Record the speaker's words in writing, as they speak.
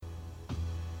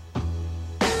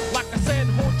like I said,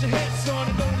 hold your head, son,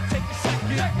 and only take a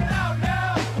second. Check it out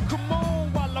now. People, come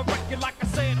on while I wreck it. Like I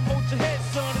said, hold your head,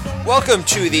 son, and only Welcome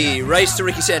to the Rights to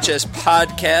Ricky Sanchez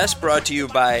podcast, brought to you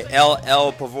by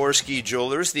LL Pavorsky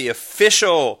Jewelers, the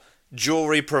official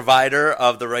jewelry provider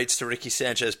of the Rights to Ricky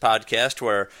Sanchez podcast,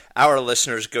 where our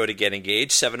listeners go to get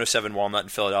engaged. 707 Walnut in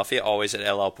Philadelphia, always at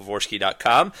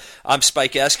llpavorsky.com. I'm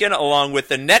Spike Eskin, along with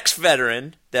the next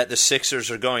veteran that the Sixers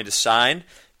are going to sign.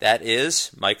 That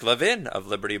is Mike Levin of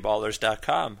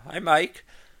LibertyBallers.com. Hi, Mike.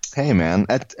 Hey, man.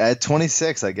 At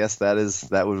 26, I guess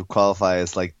that would qualify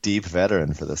as like deep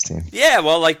veteran for this team. Yeah,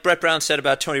 well, like Brett Brown said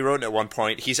about Tony Roden at one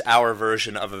point, he's our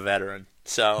version of a veteran.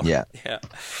 So, yeah.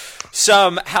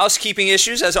 Some housekeeping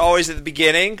issues, as always, at the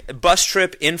beginning. Bus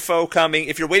trip info coming.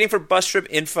 If you're waiting for bus trip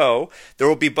info, there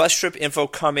will be bus trip info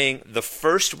coming the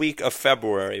first week of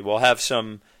February. We'll have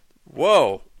some...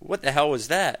 Whoa, what the hell was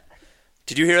that?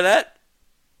 Did you hear that?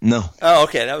 No. Oh,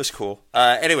 okay, that was cool.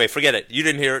 Anyway, forget it. You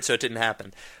didn't hear it, so it didn't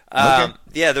happen. Okay.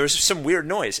 Yeah, there was some weird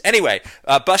noise. Anyway,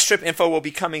 bus trip info will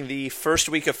be coming the first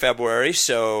week of February,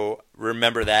 so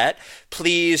remember that.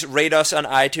 Please rate us on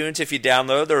iTunes if you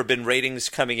download. There have been ratings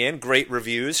coming in. Great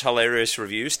reviews, hilarious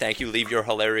reviews. Thank you. Leave your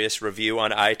hilarious review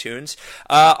on iTunes.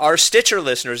 Our Stitcher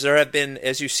listeners, there have been,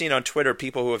 as you've seen on Twitter,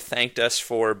 people who have thanked us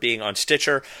for being on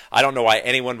Stitcher. I don't know why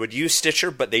anyone would use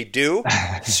Stitcher, but they do.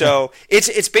 So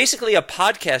it's basically a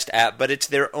podcast app, but it's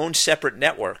their own separate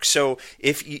network. So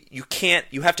if you can't,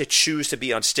 you have to choose to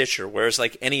be on Stitcher, whereas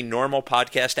like any normal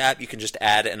podcast app, you can just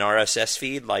add an RSS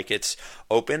feed like it's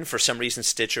open. For some reason,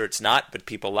 Stitcher, it's not, but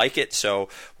people like it. So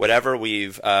whatever,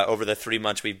 we've over the 3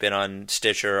 months we've been on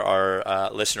Stitcher, our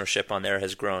listenership on there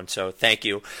has grown. So thank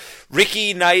you.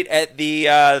 Ricky Night at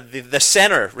the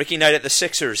Center, Ricky Night at the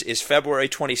Sixers is February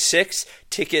 26th.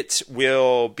 Tickets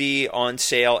will be on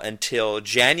sale until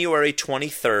January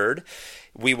 23rd.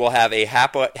 We will have a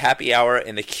happy hour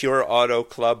in the Cure Auto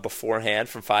Club beforehand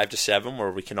from 5 to 7, where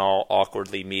we can all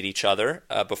awkwardly meet each other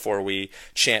before we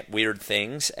chant weird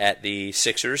things at the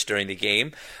Sixers during the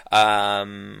game.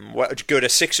 Go to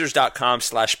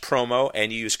Sixers.com/promo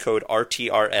and use code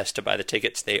RTRS to buy the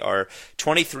tickets. They are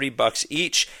 $23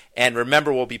 each. And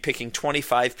remember, we'll be picking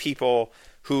 25 people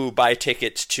who buy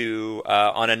tickets to,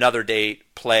 on another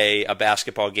date, play a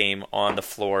basketball game on the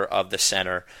floor of the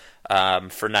Center.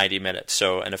 For 90 minutes.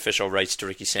 So an official Rights to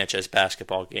Ricky Sanchez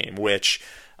basketball game, which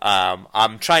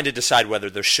I'm trying to decide whether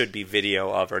there should be video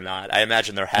of or not. I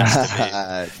imagine there has to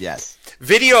be. Yes.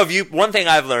 Video of you, one thing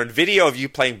I've learned, video of you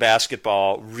playing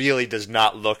basketball really does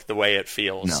not look the way it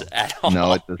feels at all.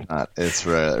 No, it does not. It's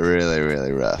really,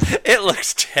 really rough. It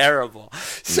looks terrible.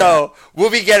 So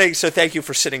we'll be getting, so thank you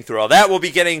for sitting through all that. We'll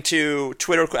be getting to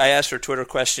Twitter. I asked for Twitter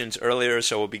questions earlier,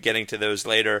 so we'll be getting to those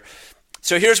later.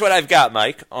 So here's what I've got,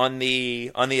 Mike, on the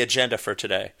agenda for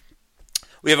today.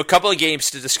 We have a couple of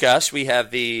games to discuss. We have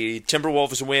the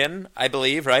Timberwolves win, I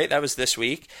believe, right? That was this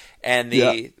week. And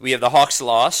we have the Hawks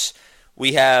loss.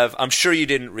 We have, I'm sure you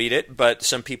didn't read it, but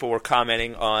some people were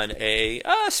commenting on a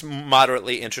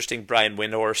moderately interesting Brian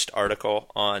Windhorst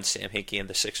article on Sam Hinkie and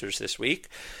the Sixers this week.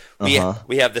 We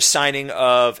have the signing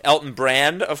of Elton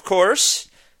Brand, of course,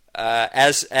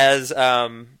 as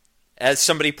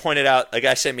somebody pointed out, a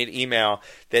guy sent me an email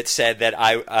that said that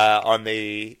I on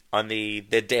the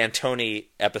D'Antoni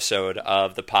episode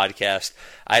of the podcast,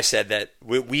 I said that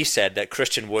we said that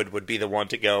Christian Wood would be the one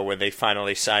to go when they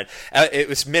finally signed. It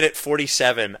was minute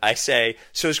 47. I say,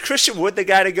 so is Christian Wood the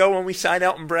guy to go when we sign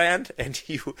Elton Brand? And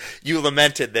you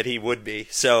lamented that he would be.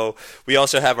 So we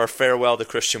also have our farewell to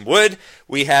Christian Wood.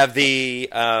 We have the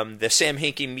Sam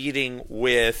Hinkie meeting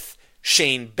with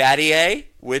Shane Battier,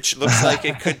 which looks like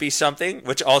it could be something,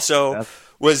 which also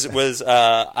was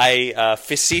I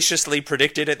facetiously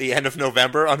predicted at the end of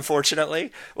November,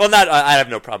 unfortunately. Well, I have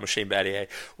no problem with Shane Battier.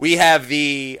 We have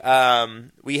the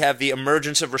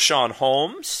emergence of Rashawn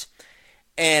Holmes,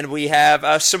 and we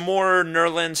have some more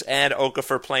Nerlens and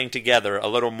Okafor playing together a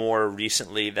little more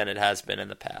recently than it has been in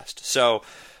the past. So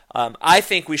I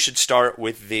think we should start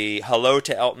with the hello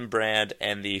to Elton Brand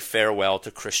and the farewell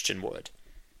to Christian Wood.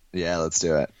 Yeah, let's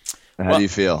do it. How do you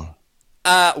feel?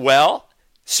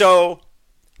 So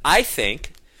I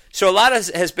think, so a lot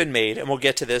has been made, and we'll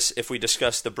get to this if we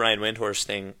discuss the Brian Windhorst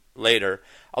thing later.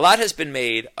 A lot has been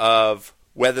made of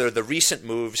whether the recent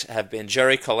moves have been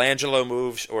Jerry Colangelo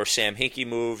moves or Sam Hinkie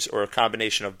moves or a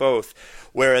combination of both,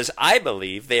 whereas I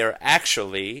believe they are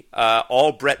actually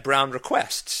all Brett Brown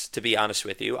requests, to be honest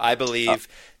with you. I believe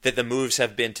that the moves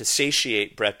have been to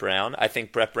satiate Brett Brown. I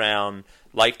think Brett Brown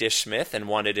liked Ish Smith and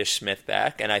wanted Ish Smith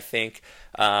back, and I think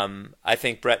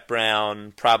Brett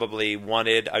Brown probably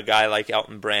wanted a guy like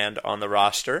Elton Brand on the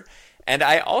roster, and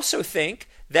I also think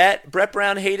that Brett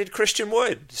Brown hated Christian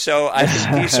Wood. So I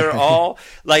think these are all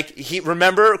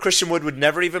remember Christian Wood would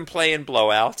never even play in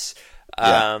blowouts.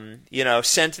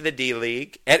 Sent to the D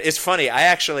League. And it's funny,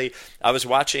 I was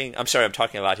watching, I'm sorry I'm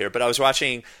talking a lot here, but I was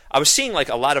seeing like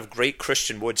a lot of great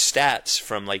Christian Wood stats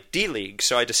from like D League,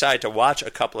 so I decided to watch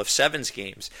a couple of Sevens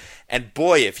games. And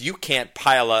boy, if you can't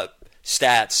pile up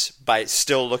stats by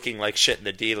still looking like shit in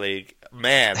the D League,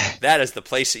 man, that is the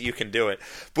place that you can do it.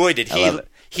 Boy,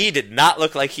 he did not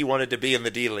look like he wanted to be in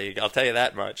the D League, I'll tell you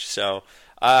that much. So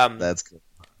that's good.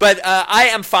 But I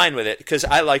am fine with it because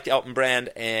I liked Elton Brand,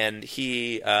 and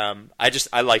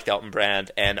I liked Elton Brand,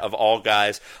 and of all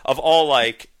guys, of all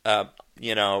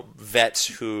vets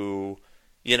who,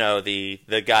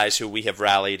 the guys who we have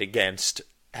rallied against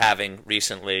having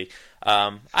recently,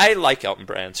 I like Elton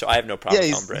Brand, so I have no problem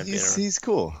with Elton Brand being around. He's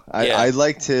cool. I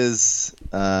liked his.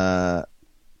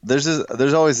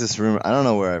 There's always this rumor. I don't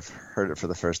know where I've heard it for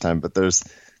the first time, but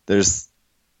there's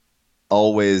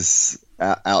always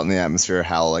out in the atmosphere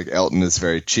how like Elton is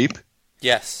very cheap.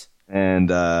 Yes. And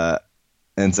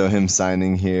so him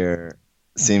signing here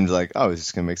seemed like, oh, he's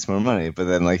just gonna make some more money. But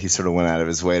then like he sort of went out of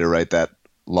his way to write that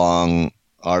long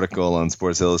article on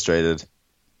Sports Illustrated,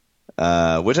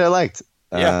 which I liked.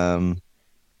 Yeah.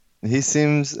 He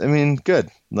seems,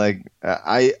 good. Like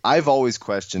I've always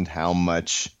questioned how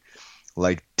much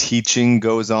like teaching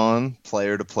goes on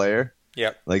player to player.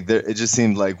 Yeah. Like it just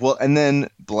seemed like, well, and then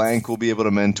blank will be able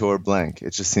to mentor blank.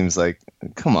 It just seems like,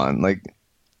 come on, like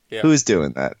who's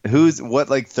doing that? What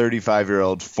like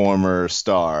 35-year-old former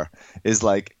star is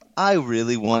like, I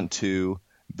really want to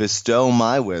bestow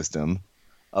my wisdom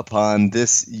upon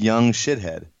this young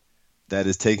shithead that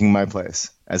is taking my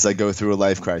place as I go through a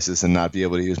life crisis and not be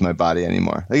able to use my body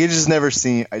anymore. Like I just never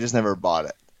bought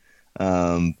it.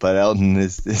 But Elton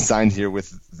is signed here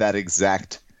with that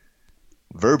exact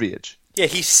verbiage. Yeah,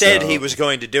 he said he was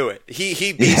going to do it.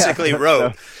 He basically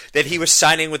wrote that he was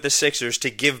signing with the Sixers to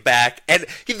give back, and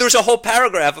there's a whole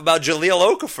paragraph about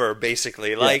Jahlil Okafor,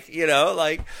 basically. I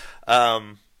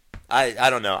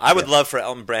don't know. I would love for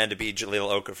Elton Brand to be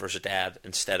Jahlil Okafor's dad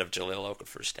instead of Jahlil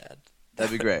Okafor's dad.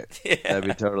 That'd be great. That'd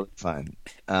be totally fine.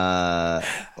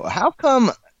 How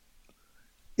come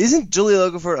isn't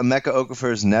Jahlil Okafor Emeka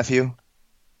Okafor's nephew?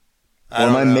 Or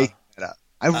am I making it up?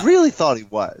 I really thought he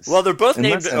was. Well, they're both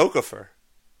named Okafor.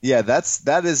 Yeah,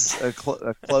 that is a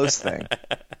close thing.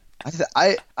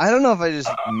 I don't know if I just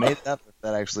made it up if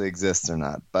that actually exists or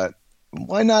not, but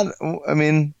why not? I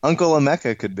mean, Uncle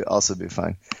Emeka could also be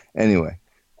fine. Anyway,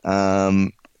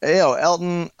 Elton,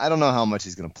 I don't know how much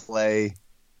he's going to play.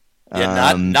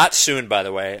 Yeah, not soon, by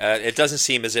the way. It doesn't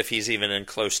seem as if he's even in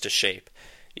close to shape,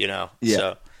 Yeah.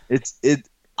 So.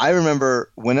 I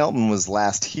remember when Elton was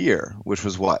last here, which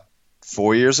was what,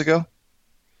 4 years ago?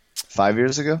 5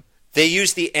 years ago? They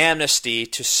used the amnesty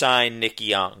to sign Nick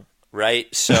Young, right?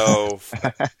 So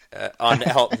on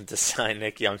Elton to sign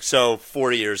Nick Young. So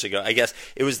 4 years ago, I guess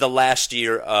it was the last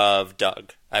year of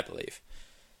Doug, I believe.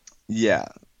 Yeah.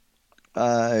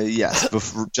 Yes,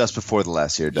 just before the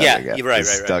last year of Doug. Yeah, I guess.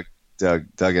 right.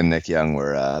 Doug and Nick Young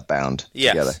were bound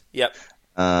together. Yep.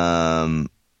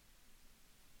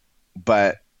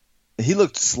 But he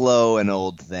looked slow and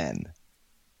old then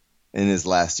in his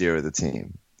last year with the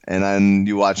team. And then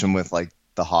you watch him with like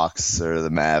the Hawks or the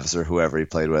Mavs or whoever he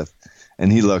played with,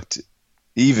 and he looked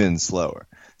even slower.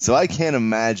 So I can't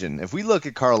imagine if we look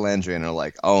at Carl Landry and are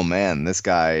like, oh man, this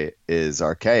guy is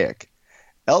archaic.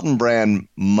 Elton Brand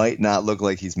might not look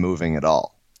like he's moving at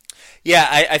all. Yeah,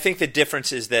 I think the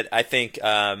difference is that I think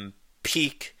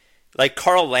peak, like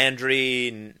Carl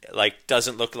Landry, like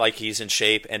doesn't look like he's in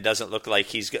shape and doesn't look like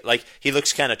he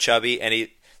looks kind of chubby, and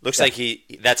he looks like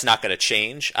that's not going to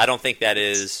change. I don't think that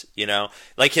is,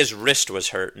 like his wrist was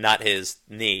hurt, not his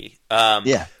knee.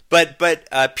 Yeah. But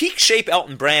peak shape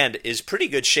Elton Brand is pretty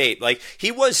good shape. Like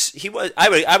he was.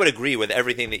 I would agree with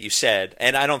everything that you said,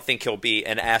 and I don't think he'll be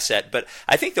an asset. But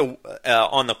I think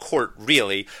on the court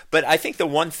really. But I think the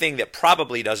one thing that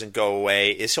probably doesn't go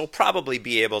away is he'll probably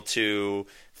be able to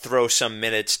throw some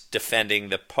minutes defending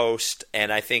the post,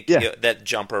 and I think that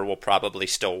jumper will probably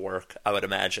still work. I would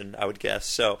imagine. I would guess.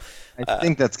 So I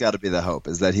think that's got to be the hope,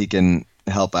 is that he can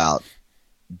help out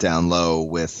down low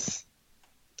with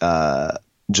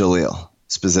Jahlil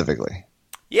specifically.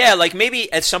 Yeah, like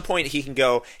maybe at some point he can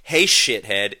go, "Hey,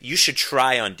 shithead, you should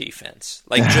try on defense."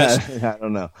 Like just I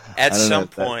don't know. At some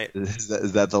point,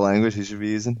 is that the language he should be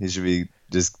using? He should be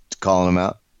just calling him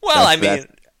out. Well,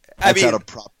 that's how to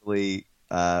properly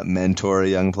mentor a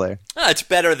young player. It's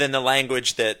better than the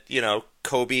language that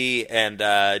Kobe and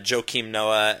Joakim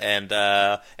Noah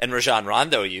and Rajon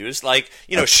Rondo use. Like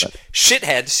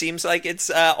shithead seems like it's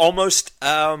almost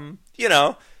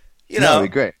It'd be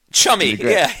great. Chummy. It'd be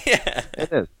great. Yeah.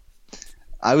 It is.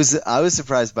 I was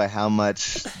surprised by how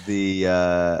much the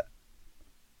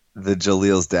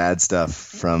Jalil's dad stuff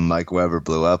from Mike Weber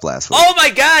blew up last week. Oh my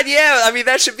God, yeah. I mean,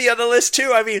 that should be on the list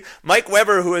too. I mean, Mike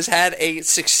Weber, who has had a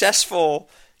successful,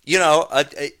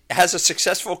 has a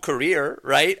successful career,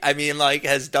 right? I mean, like,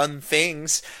 has done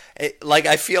things. Like,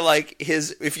 I feel like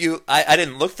I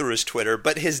didn't look through his Twitter,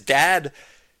 but his dad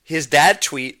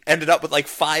tweet ended up with like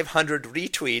 500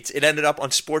 retweets. It ended up on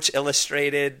Sports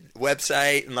Illustrated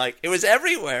website, and like, it was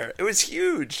everywhere. It was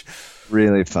huge.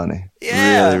 Really funny.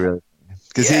 Yeah. Really, really.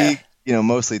 Because he,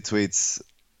 mostly tweets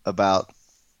about,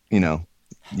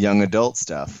 young adult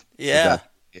stuff. Yeah. About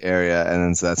the area, and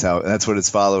then so that's what his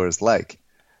followers like.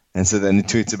 And so then he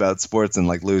tweets about sports and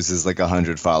like loses like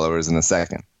 100 followers in a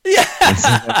second. Yeah. And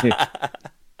so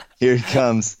here he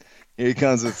comes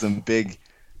with some big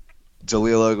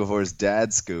Jalil Okafor's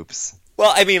dad scoops.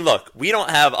 Well, I mean, look, we don't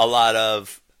have a lot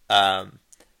of,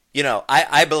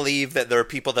 I believe that there are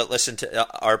people that listen to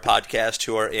our podcast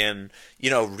who are in,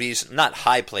 not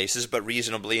high places, but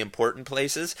reasonably important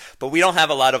places. But we don't have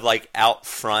a lot of like out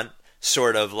front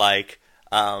sort of like,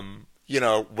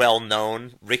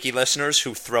 well-known Ricky listeners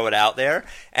who throw it out there.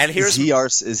 And here's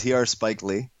is he our Spike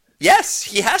Lee? Yes,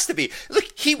 he has to be. Look,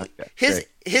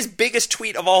 his biggest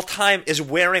tweet of all time is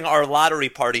wearing our lottery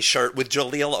party shirt with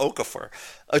Jalil Okafor,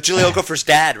 Jalil Okafor's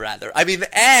dad, rather. I mean,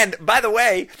 and by the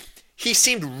way, he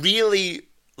seemed really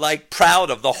like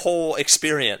proud of the whole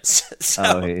experience.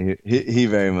 So, he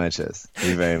very much is.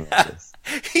 He very much is.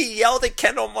 He yelled at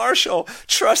Kendall Marshall,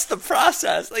 "Trust the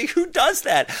process." Like, who does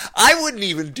that? I wouldn't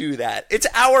even do that. It's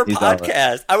our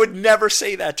podcast. I would never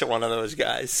say that to one of those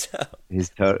guys. So. He's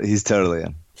totally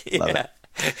in. Yeah,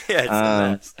 it's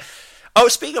the best. Oh,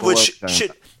 speaking of which,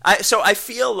 I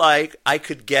feel like I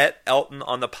could get Elton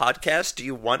on the podcast. Do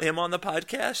you want him on the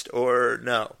podcast or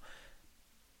no?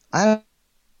 I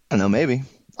don't know. Maybe.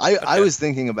 I was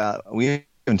thinking about, we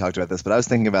haven't talked about this, but I was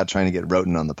thinking about trying to get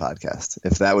Roten on the podcast,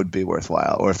 if that would be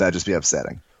worthwhile, or if that'd just be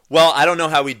upsetting. Well, I don't know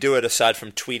how we do it aside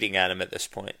from tweeting at him at this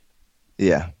point.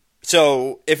 Yeah.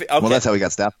 So well, that's how we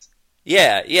got stopped.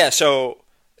 Yeah. So,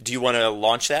 do you want to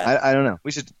launch that? I don't know.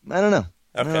 We should. I don't know.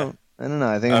 Okay. I don't know.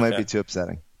 I think it might be too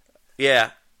upsetting.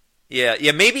 Yeah.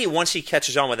 Maybe once he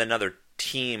catches on with another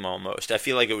team, almost, I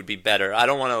feel like it would be better. I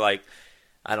don't want to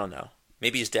I don't know.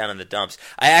 Maybe he's down in the dumps.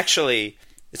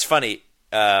 It's funny.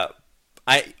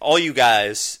 All you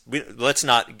guys, let's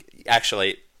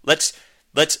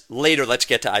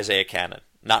get to Isaiah Cannon.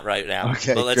 Not right now.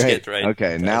 Okay, but let's great. get right.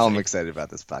 Okay, now I'm excited about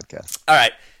this podcast. All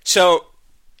right. So,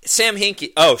 Sam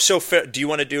Hinkie. Oh, so fair, do you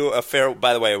want to do a fair?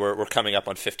 By the way, we're coming up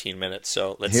on 15 minutes,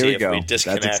 so let's see if we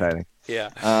disconnect. That's exciting. Yeah.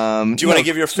 Do you want to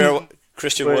give your fair?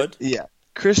 Christian Wood? Yeah.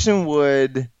 Christian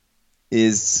Wood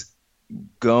is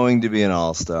going to be an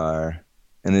all-star,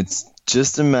 and it's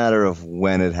just a matter of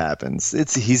when it happens.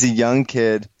 He's a young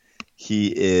kid.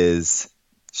 He is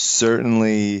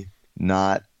certainly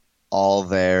not all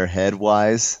there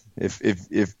head-wise.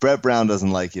 If Brett Brown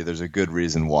doesn't like you, there's a good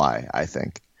reason why, I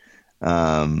think.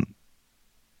 And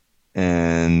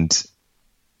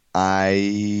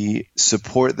I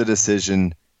support the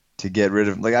decision to get rid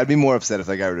of, like, I'd be more upset if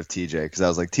they got rid of TJ, because I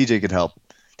was like, TJ could help.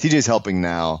 TJ's helping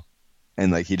now,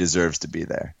 and like he deserves to be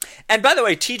there. And by the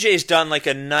way, TJ's done like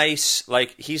a nice,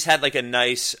 he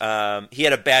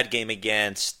had a bad game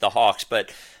against the Hawks,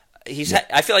 but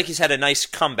I feel like he's had a nice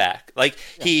comeback. Like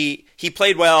he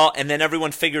played well, and then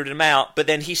everyone figured him out, but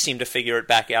then he seemed to figure it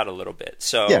back out a little bit.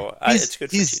 So it's good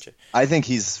for TJ. I think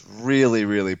he's really,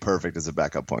 really perfect as a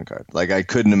backup point guard. Like, I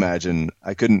couldn't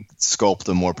sculpt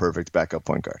a more perfect backup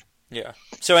point guard. Yeah.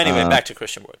 So anyway, back to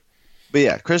Christian Wood. But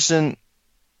yeah, Christian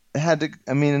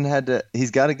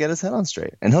he's got to get his head on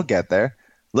straight, and he'll get there.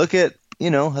 Look at,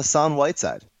 Hassan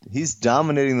Whiteside. He's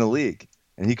dominating the league,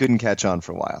 and he couldn't catch on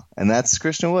for a while. And that's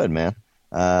Christian Wood, man.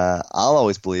 I'll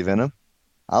always believe in him.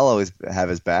 I'll always have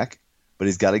his back, but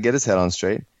he's got to get his head on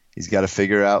straight. He's got to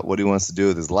figure out what he wants to do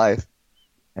with his life.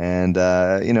 And,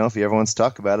 if he ever wants to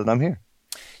talk about it, I'm here.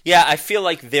 Yeah, I feel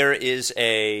like there's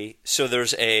a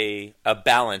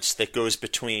balance that goes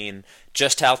between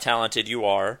just how talented you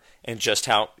are and just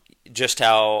how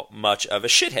much of a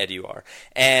shithead you are.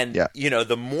 And,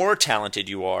 the more talented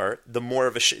you are, the more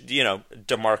of a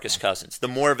DeMarcus Cousins, the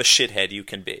more of a shithead you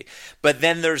can be. But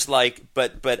then there's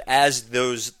but as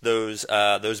those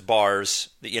bars,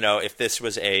 if this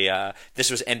was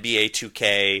NBA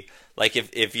 2K, like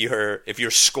if your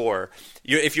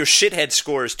shithead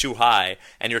score is too high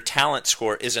and your talent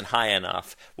score isn't high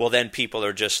enough, well, then people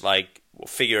are just like, we'll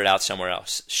figure it out somewhere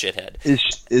else, shithead.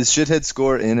 Is shithead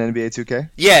score in NBA 2K?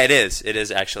 Yeah, it is. It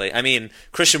is, actually. I mean,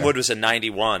 Christian Wood was a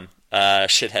 91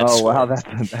 shithead Oh score. wow, that's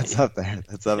up there.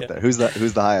 That's up there. Who's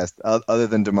the highest? Other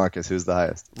than DeMarcus, who's the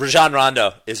highest? Rajon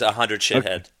Rondo is 100 shithead.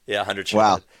 Okay. Yeah, 100 shithead.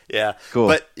 Wow. Yeah. Cool.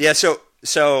 But yeah,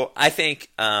 so I think.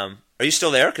 Are you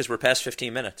still there? Because we're past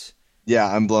 15 minutes. Yeah,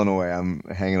 I'm blown away. I'm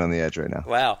hanging on the edge right now.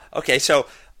 Wow. Okay, so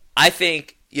I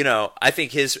think. I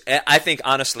think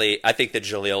honestly, I think the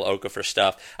Jahlil Okafor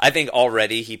stuff, I think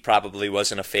already he probably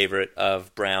wasn't a favorite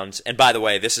of Brown's. And by the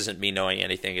way, this isn't me knowing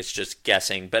anything, it's just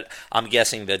guessing, but I'm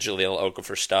guessing the Jahlil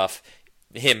Okafor stuff,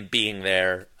 him being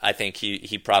there, I think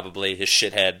he probably, his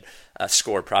shithead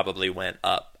score probably went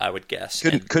up, I would guess.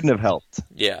 Couldn't have helped.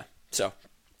 Yeah, so.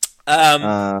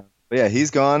 But yeah,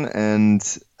 he's gone, and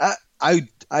I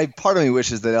part of me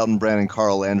wishes that Elton Brand and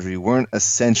Carl Landry weren't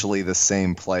essentially the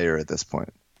same player at this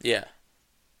point. Yeah.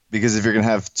 Because if you're going to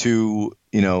have two,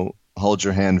 hold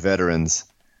your hand veterans,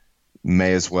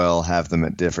 may as well have them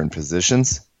at different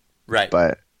positions. Right.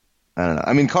 But I don't know.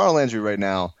 I mean, Carl Landry right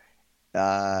now,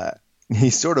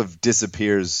 he sort of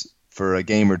disappears for a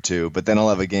game or two, but then I'll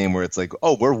have a game where it's like,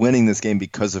 oh, we're winning this game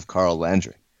because of Carl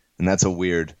Landry. And that's a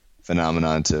weird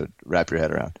phenomenon to wrap your head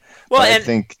around. Well, I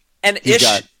think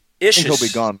Ish he'll be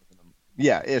gone.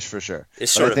 Yeah, Ish for sure.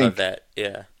 It's sort of that,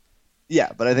 yeah.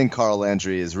 Yeah, but I think Carl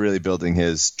Landry is really building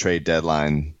his trade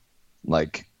deadline,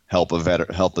 help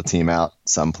the team out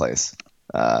someplace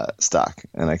stock,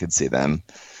 and I could see them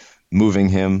moving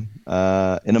him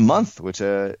in a month, which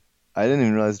I didn't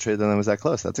even realize the trade deadline was that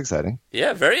close. That's exciting.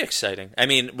 Yeah, very exciting. I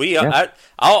mean,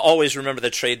 I'll always remember the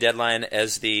trade deadline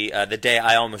as the day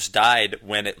I almost died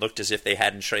when it looked as if they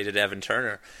hadn't traded Evan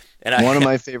Turner. And one of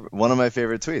my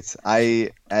favorite tweets.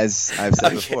 As I've said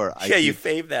before, you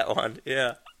fave that one.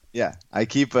 Yeah. Yeah, I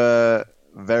keep a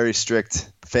very strict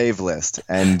fave list,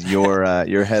 and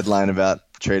your headline about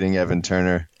trading Evan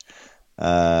Turner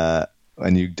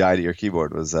when you died at your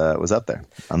keyboard was up there.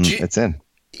 It's in.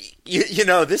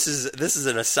 This is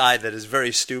an aside that is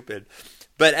very stupid,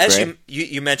 but as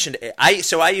you mentioned, I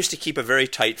used to keep a very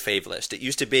tight fave list. It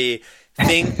used to be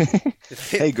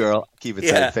Hey girl, keep it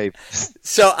tight fave.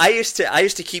 So I used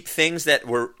to keep things that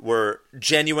were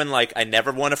genuine, like I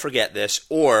never want to forget this,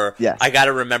 or I got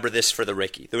to remember this for the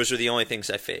Ricky. Those were the only things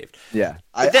I faved. Yeah,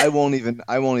 I won't even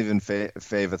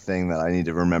fave a thing that I need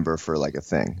to remember for like a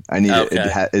thing. I need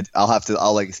it.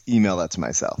 I'll email that to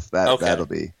myself. That'll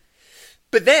be.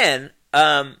 But then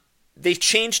they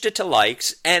changed it to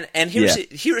likes, and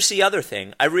here's the other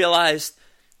thing. I realized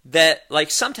that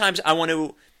sometimes I want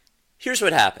to. Here's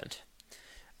what happened.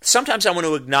 Sometimes I want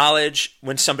to acknowledge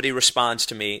when somebody responds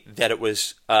to me that it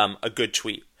was a good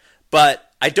tweet,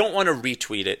 but I don't want to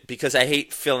retweet it because I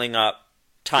hate filling up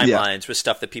timelines with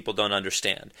stuff that people don't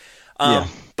understand.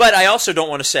 But I also don't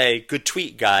want to say good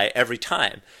tweet guy every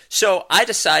time. So I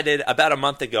decided about a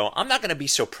month ago, I'm not going to be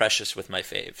so precious with my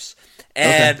faves.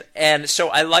 And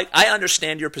so I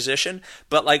understand your position,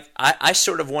 but I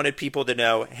sort of wanted people to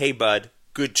know, hey bud,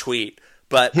 good tweet.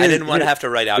 But I didn't want to have to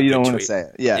write out. But you don't want to say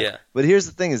it, yeah. But here's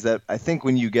the thing: is that I think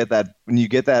when you get that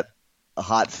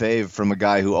hot fave from a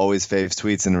guy who always faves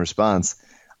tweets in response,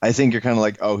 I think you're kind of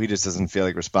like, oh, he just doesn't feel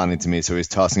like responding to me, so he's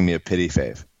tossing me a pity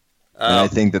fave. And I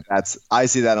think I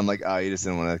see that I'm like, oh, you just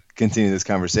didn't want to continue this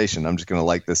conversation. I'm just going to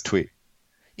like this tweet.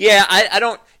 Yeah, I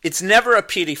don't. It's never a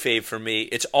pity fave for me.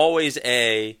 It's always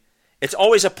a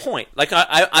point. Like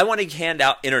I want to hand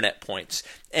out internet points,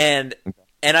 and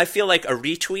I feel like a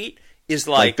retweet is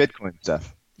like Bitcoin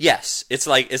stuff. Yes, it's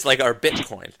like our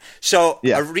Bitcoin. So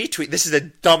a retweet. This is the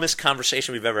dumbest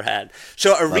conversation we've ever had.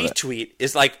 So a retweet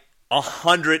is like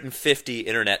 150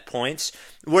 internet points,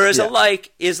 whereas a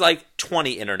like is like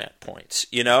 20 internet points.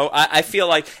 I feel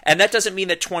like, and that doesn't mean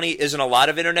that 20 isn't a lot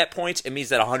of internet points. It means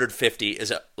that 150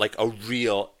 is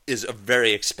a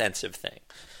very expensive thing.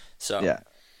 So yeah,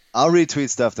 I'll retweet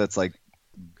stuff that's like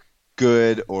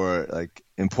good or like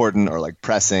important or like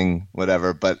pressing,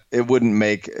 whatever. But it wouldn't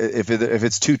make if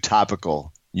it's too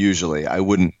topical. Usually, it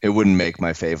wouldn't make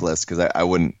my fave list because I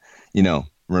wouldn't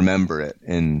remember it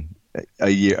in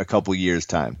a couple years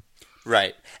time.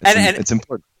 Right. And it's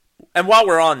important. And while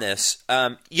we're on this,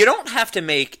 you don't have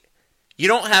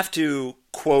to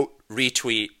quote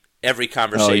retweet every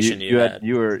conversation you had.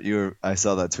 I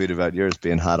saw that tweet about yours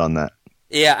being hot on that.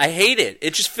 Yeah, I hate it.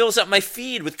 It just fills up my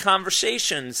feed with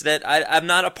conversations that I'm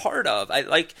not a part of. I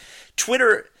like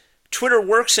Twitter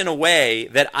works in a way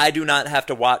that I do not have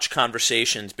to watch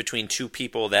conversations between two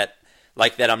people that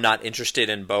I'm not interested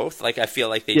in both. Like I feel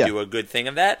like they do a good thing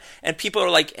of that, and people are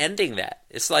like ending that.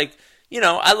 It's like,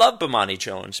 I love Bomani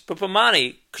Jones, but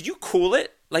Bomani, could you cool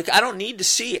it? Like I don't need to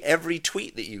see every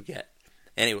tweet that you get.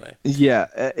 Anyway. Yeah,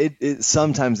 it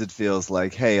sometimes it feels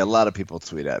like, hey, a lot of people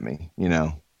tweet at me,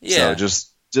 Yeah. So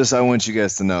Just I want you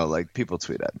guys to know, like, people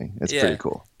tweet at me. It's pretty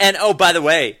cool. And oh, by the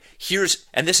way,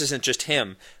 and this isn't just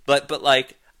him, but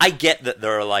like, I get that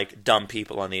there are like dumb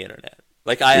people on the internet.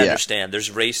 Like, I understand there's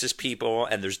racist people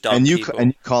and there's dumb people.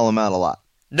 And you call them out a lot.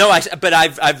 No, but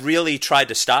I've really tried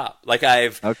to stop. Like,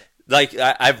 I've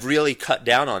really cut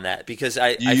down on that because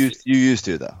you used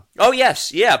to, though. Oh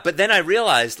yes, yeah. But then I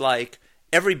realized, like,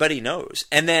 everybody knows.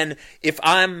 And then if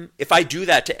I do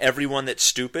that to everyone that's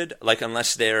stupid, like,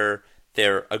 unless they're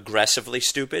aggressively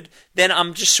stupid, then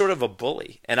I'm just sort of a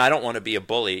bully, and I don't want to be a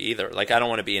bully either. Like, I don't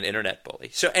want to be an internet bully.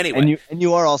 So anyway, and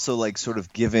you are also, like, sort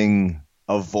of giving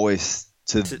a voice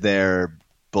to their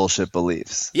bullshit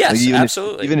beliefs. Yes, like,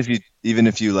 absolutely. Even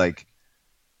if you like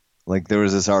there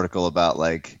was this article about,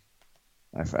 like,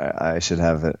 I should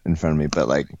have it in front of me, but,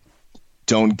 like,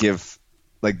 don't give,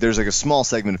 like, there's like a small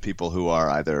segment of people who are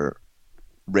either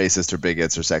racist or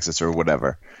bigots or sexist or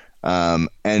whatever.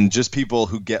 And just people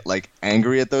who get, like,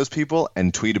 angry at those people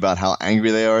and tweet about how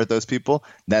angry they are at those people,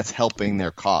 that's helping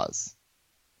their cause.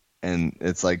 And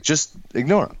it's like, just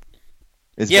ignore them.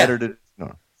 It's better to ignore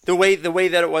them. The way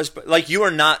that it was, like, you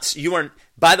aren't,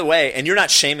 by the way, and you're not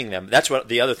shaming them. That's what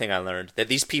the other thing I learned, that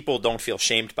these people don't feel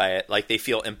shamed by it. Like, they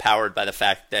feel empowered by the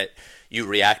fact that you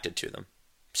reacted to them.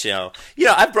 So,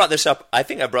 I've brought this up. I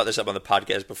think I brought this up on the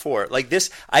podcast before. Like,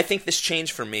 this, I think this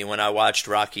changed for me when I watched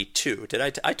Rocky 2. Did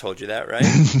I told you that, right?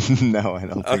 No, I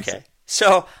don't think so. Okay.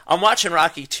 So, I'm watching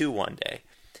Rocky 2 one day.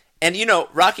 And,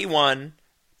 Rocky 1,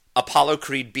 Apollo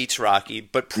Creed beats Rocky,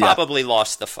 but probably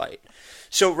lost the fight.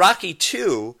 So, Rocky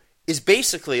 2 is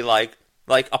basically like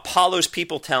Apollo's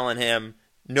people telling him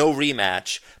no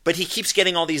rematch, but he keeps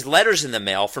getting all these letters in the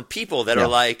mail from people that are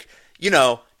like, you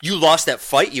lost that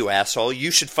fight, you asshole.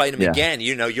 You should fight him again.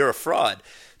 You're a fraud.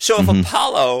 So if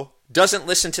Apollo doesn't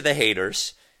listen to the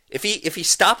haters, if he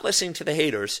stopped listening to the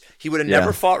haters, he would have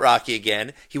never fought Rocky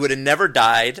again. He would have never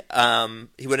died.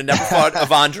 He would have never fought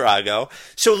Ivan Drago.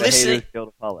 So the haters killed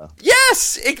Apollo.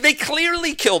 Yes, they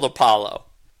clearly killed Apollo.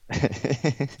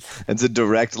 It's a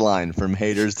direct line from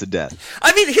haters to death.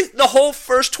 I mean, the whole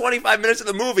first 25 minutes of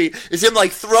the movie is him,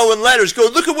 like, throwing letters,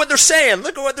 going, look at what they're saying,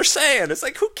 look at what they're saying. It's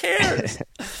like, who cares?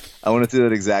 I want to do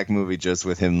that exact movie just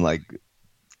with him, like,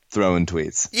 throwing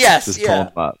tweets. Yes, just pulling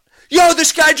them up. Yo,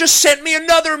 this guy just sent me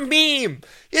another meme.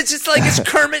 It's like it's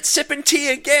Kermit sipping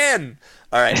tea again.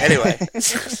 All right, anyway.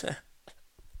 The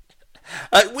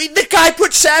guy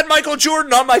put sad Michael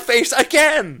Jordan on my face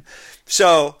again.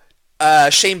 So...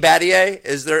 Shane Battier,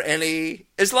 is there any...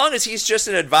 As long as he's just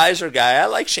an advisor guy, I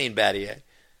like Shane Battier.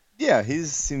 Yeah, he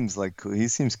seems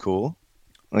cool.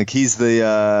 Like, he's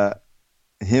the...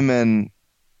 him and...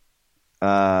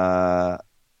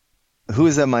 who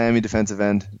is that Miami defensive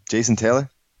end? Jason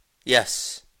Taylor?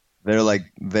 Yes. They're like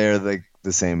the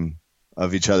same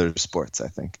of each other's sports, I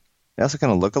think. They also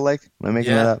kind of look alike. Am I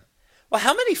making that up? Well,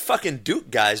 how many fucking Duke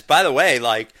guys, by the way,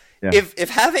 like, if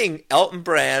having Elton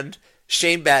Brand...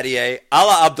 Shane Battier, a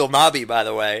la Abdelnaby, by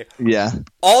the way. Yeah.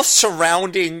 All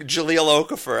surrounding Jahlil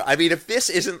Okafor. I mean, if this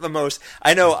isn't the most...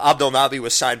 I know Abdelnaby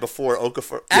was signed before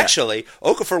Okafor. Actually,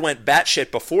 Okafor went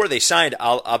batshit before they signed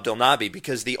Abdelnaby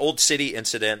because the Old City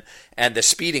incident and the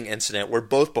speeding incident were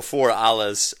both before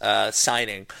Allah's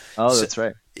signing. Oh, that's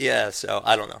right. Yeah, so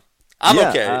I don't know. I'm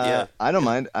okay, I don't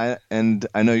mind. And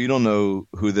I know you don't know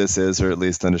who this is, or at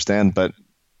least understand, but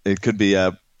it could be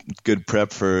a good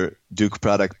prep for Duke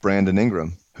product Brandon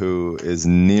Ingram, who is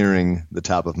nearing the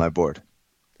top of my board.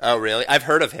 Oh, really? I've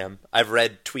heard of him. I've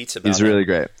read tweets about him. He's really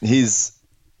great. He's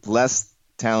less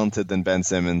talented than Ben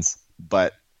Simmons,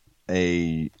 but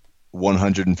a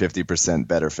 150%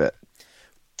 better fit.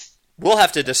 We'll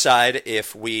have to decide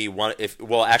if we want...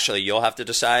 actually, you'll have to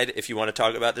decide if you want to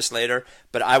talk about this later,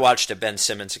 but I watched a Ben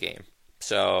Simmons game,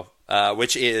 so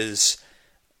which is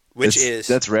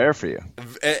that's rare for you.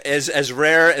 As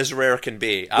rare can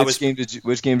be. Which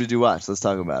game did you watch? Let's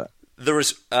talk about it. There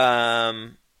was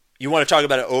you want to talk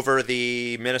about it over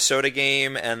the Minnesota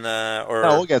game and No,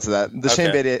 we'll get to that. The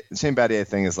Shane Battier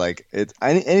thing is like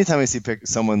anytime I see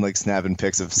someone like snapping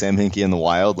pics of Sam Hinkie in the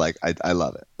wild, like I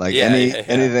love it. Like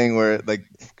anything where like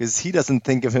because he doesn't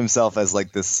think of himself as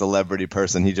like this celebrity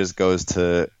person. He just goes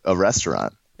to a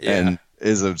restaurant and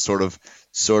is a sort of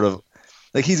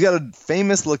like he's got a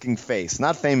famous looking face,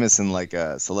 not famous in like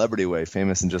a celebrity way,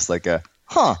 famous in just like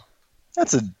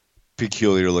that's a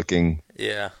peculiar looking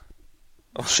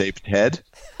shaped head.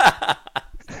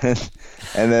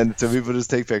 And then some people just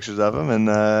take pictures of him, and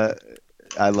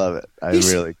I love it. I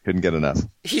really couldn't get enough.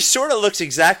 He sort of looks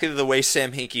exactly the way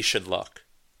Sam Hinkie should look,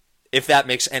 if that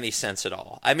makes any sense at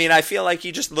all. I mean, I feel like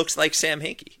he just looks like Sam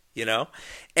Hinkie, you know?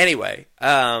 Anyway,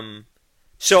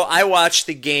 So I watched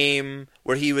the game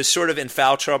where he was sort of in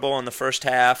foul trouble in the first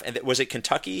half, and was it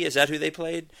Kentucky? Is that who they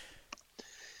played?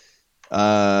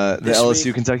 The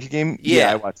LSU Kentucky game?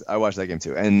 Yeah. I watched that game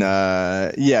too. And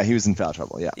he was in foul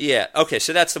trouble, yeah. Yeah, okay,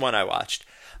 so that's the one I watched.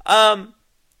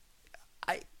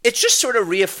 It's just sort of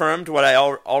reaffirmed what I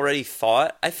already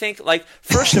thought, I think. Like,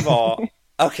 first of all,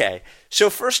 okay, so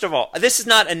first of all, this is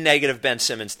not a negative Ben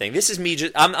Simmons thing. This is me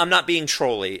just, I'm not being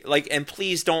trolly. Like, and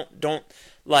please don't,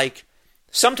 like,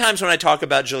 sometimes when I talk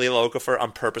about Jahlil Okafor,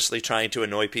 I'm purposely trying to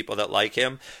annoy people that like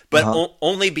him, but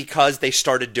only because they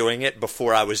started doing it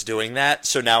before I was doing that,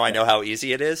 so now I know how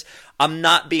easy it is. I'm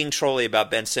not being trolly about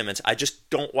Ben Simmons. I just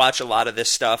don't watch a lot of this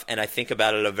stuff, and I think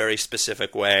about it a very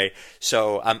specific way.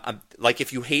 So I'm like,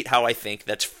 if you hate how I think,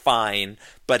 that's fine,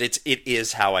 but it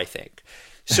is how I think.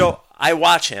 So I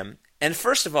watch him, and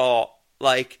first of all,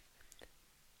 like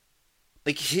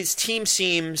his team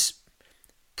seems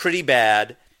pretty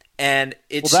bad. And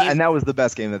that was the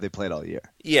best game that they played all year.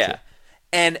 Yeah.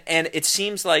 And it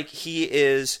seems like he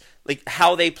is, like,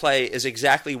 how they play is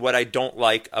exactly what I don't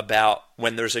like about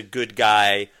when there's a good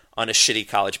guy on a shitty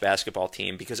college basketball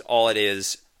team, because all it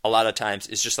is a lot of times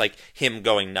is just like him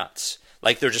going nuts.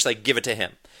 Like, they're just like, give it to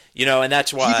him. You know, and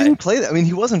that's why he didn't play that. I mean,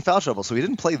 he was in foul trouble, so he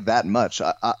didn't play that much.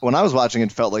 When I was watching,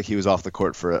 it felt like he was off the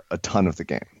court for a ton of the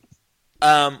game.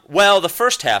 Well, the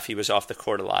first half he was off the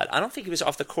court a lot. I don't think he was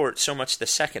off the court so much the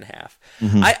second half.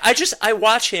 Mm-hmm. I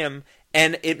watch him,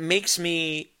 and it makes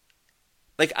me,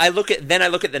 like, I look at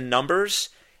the numbers,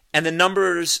 and the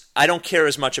numbers, I don't care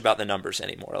as much about the numbers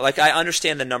anymore. Like, I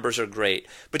understand the numbers are great,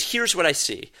 but here's what I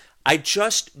see. I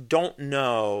just don't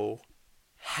know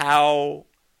how,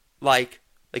 like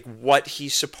what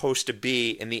he's supposed to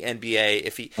be in the NBA.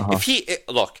 If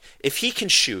he can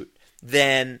shoot,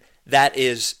 then that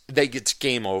gets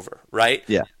game over, right?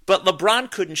 Yeah. But LeBron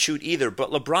couldn't shoot either.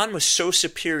 But LeBron was so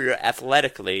superior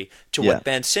athletically to what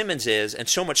Ben Simmons is, and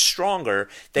so much stronger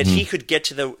that he could get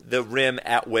to the rim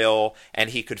at will, and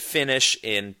he could finish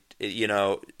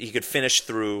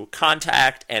through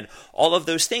contact and all of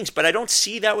those things. But I don't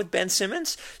see that with Ben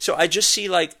Simmons. So I just see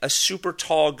like a super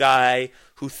tall guy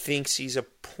who thinks he's a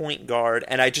point guard,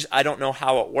 and I don't know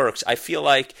how it works. I feel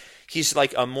like he's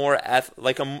like a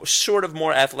sort of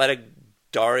more athletic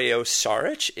Dario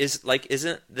Saric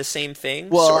isn't the same thing.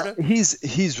 Well, sort of?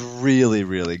 he's really,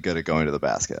 really good at going to the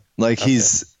basket. Like,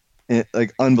 he's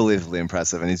like unbelievably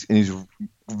impressive, and he's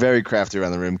very crafty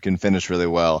around the rim. Can finish really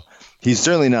well. He's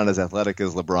certainly not as athletic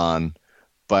as LeBron,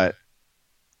 but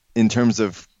in terms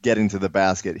of getting to the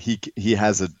basket, he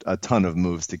has a ton of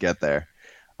moves to get there.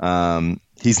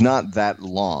 He's not that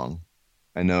long.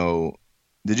 I know.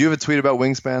 Did you have a tweet about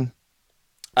wingspan?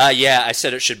 Yeah, I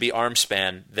said it should be arm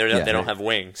span. They don't have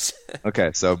wings.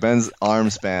 Okay, so Ben's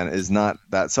arm span is not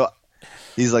that. So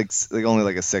he's like only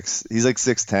like a 6. He's like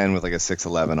 6'10" with like a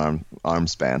 6'11" arm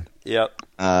span. Yep.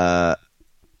 But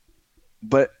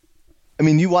I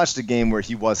mean, you watched a game where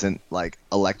he wasn't like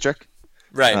electric.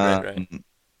 Right.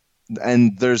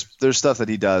 And there's stuff that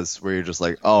he does where you're just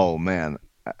like, oh man,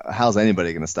 how's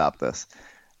anybody going to stop this?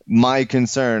 My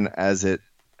concern, as it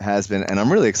has been, and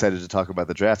I'm really excited to talk about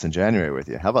the draft in January with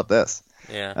you. How about this?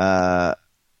 Yeah.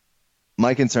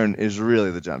 My concern is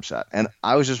really the jump shot. And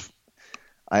I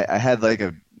had like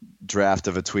a draft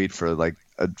of a tweet for like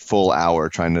a full hour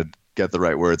trying to get the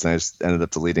right words, and I just ended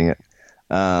up deleting it.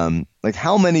 Like,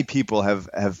 how many people have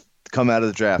come out of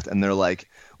the draft and they're like,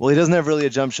 well, he doesn't have really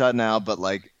a jump shot now, but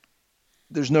like,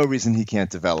 there's no reason he can't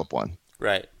develop one.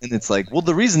 Right. And it's like, well,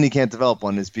 the reason he can't develop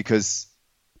one is because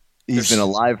he's been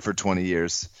alive for 20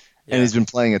 years and he's been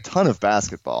playing a ton of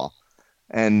basketball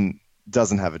and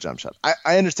doesn't have a jump shot.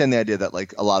 I understand the idea that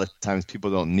like a lot of times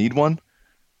people don't need one.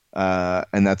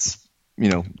 And that's,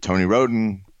 Tony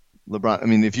Roden, LeBron. I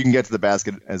mean, if you can get to the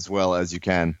basket as well as you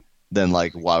can, then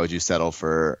like, why would you settle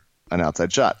for an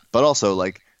outside shot? But also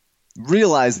like,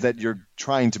 realize that you're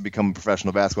trying to become a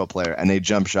professional basketball player and a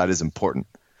jump shot is important.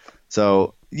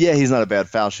 So yeah, he's not a bad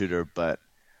foul shooter, but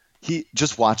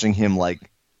just watching him like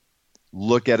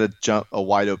look at a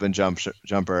wide open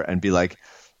jumper and be like,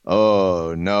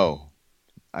 oh no,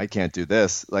 I can't do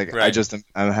this. Like, right.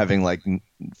 I'm having like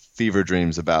fever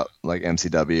dreams about like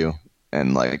MCW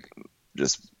and like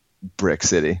just Brick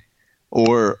City.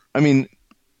 Or, I mean,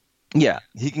 yeah,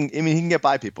 he can get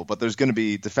by people, but there's going to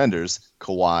be defenders,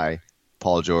 Kawhi,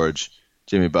 Paul George,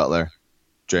 Jimmy Butler,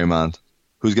 Draymond,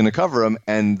 who's going to cover him,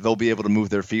 and they'll be able to move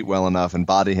their feet well enough and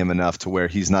body him enough to where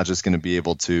he's not just going to be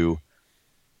able to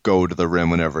go to the rim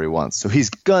whenever he wants. So he's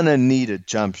going to need a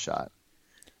jump shot.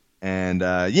 And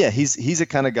he's a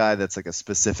kind of guy that's like a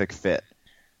specific fit,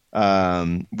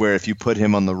 where if you put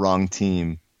him on the wrong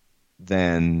team,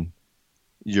 then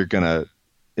you're going to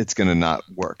it's going to not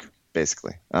work,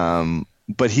 basically.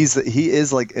 But he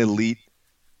is like elite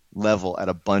level at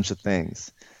a bunch of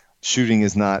things. Shooting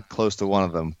is not close to one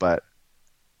of them, but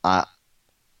I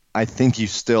think you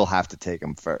still have to take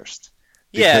him first.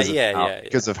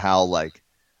 Because of how like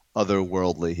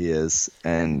otherworldly he is,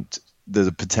 and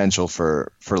the potential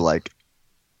for like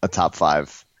a top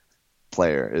 5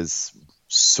 player is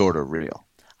sort of real.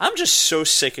 I'm just so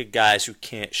sick of guys who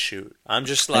can't shoot. I'm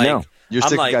just like, I know. You're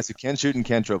sick of guys who can't shoot and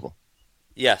can't dribble.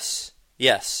 Yes.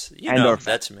 You know,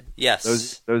 that's me. Yes.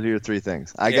 Those are your 3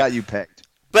 things. I got you pegged.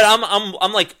 But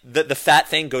I'm like, the fat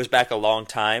thing goes back a long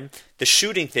time. The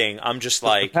shooting thing, I'm just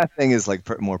like... The fat thing is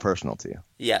like more personal to you.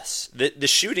 Yes. The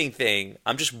shooting thing,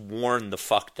 I'm just worn the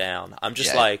fuck down. I'm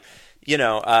just like, you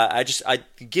know, I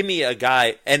give me a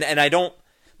guy, and I don't,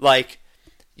 like,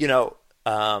 you know,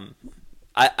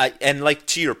 and like,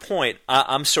 to your point,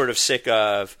 I'm sort of sick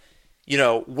of, you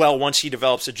know, well, once he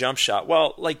develops a jump shot,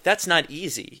 well, like, that's not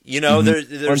easy. You know,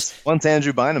 there's... Once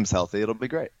Andrew Bynum's healthy, it'll be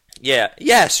great. Yeah.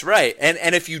 Yes. Right.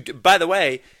 And if you, by the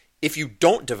way, if you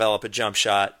don't develop a jump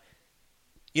shot,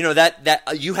 you know, that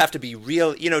you have to be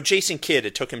real. You know, Jason Kidd,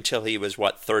 it took him till he was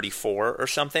 34 or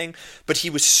something, but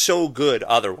he was so good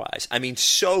otherwise. I mean,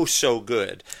 so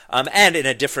good. And in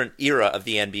a different era of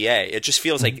the NBA, it just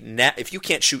feels like now, if you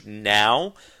can't shoot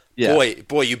now,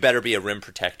 boy, you better be a rim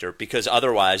protector, because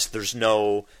otherwise there's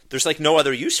like no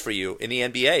other use for you in the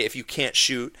NBA if you can't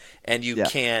shoot and you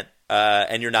can't.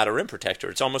 And you're not a rim protector.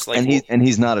 It's almost like... And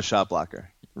he's not a shot blocker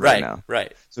right now.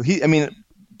 Right. So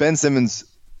Ben Simmons,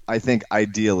 I think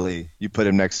ideally you put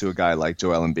him next to a guy like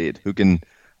Joel Embiid, who can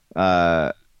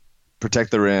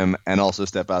protect the rim and also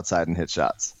step outside and hit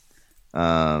shots.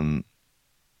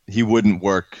 He wouldn't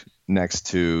work next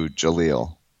to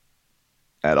Jaleel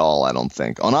at all, I don't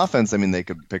think. On offense, I mean, they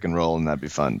could pick and roll and that'd be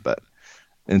fun. But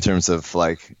in terms of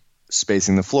like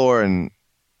spacing the floor and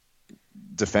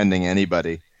defending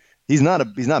anybody... He's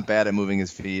not bad at moving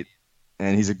his feet,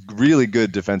 and he's a really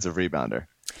good defensive rebounder.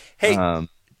 Hey,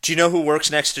 do you know who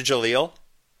works next to Jaleel?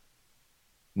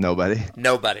 Nobody.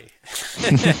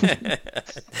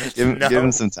 Give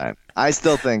him some time. I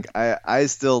still think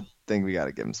we got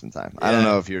to give him some time. I don't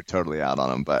know if you're totally out on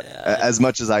him, but as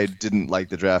much as I didn't like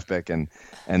the draft pick and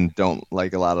don't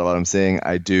like a lot of what I'm saying,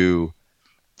 I do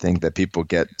think that people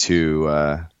get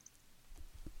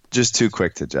just too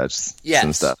quick to judge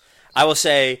some stuff. I will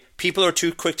say people are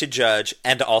too quick to judge,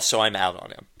 and also I'm out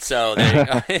on him. So there you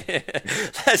go.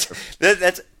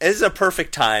 This is a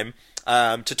perfect time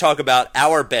to talk about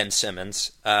our Ben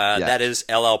Simmons. That is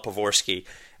LL Pavorsky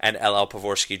and LL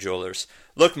Pavorsky Jewelers.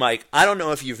 Look, Mike, I don't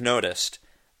know if you've noticed,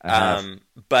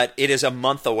 but it is a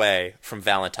month away from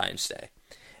Valentine's Day.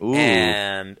 Ooh.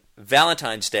 And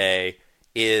Valentine's Day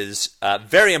is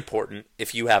very important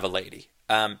if you have a lady,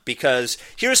 because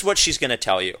here's what she's going to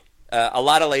tell you. A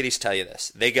lot of ladies tell you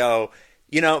this. They go,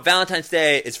 you know, Valentine's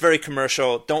Day, it's very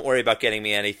commercial. Don't worry about getting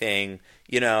me anything,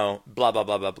 you know, blah, blah,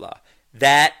 blah, blah, blah.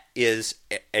 That is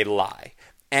a lie.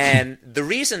 And the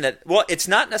reason that, well, it's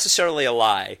not necessarily a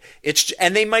lie.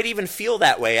 And they might even feel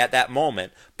that way at that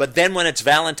moment. But then when it's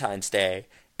Valentine's Day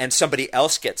and somebody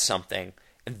else gets something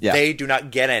and they do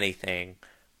not get anything,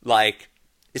 like,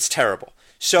 it's terrible.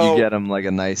 So you get them like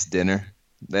a nice dinner.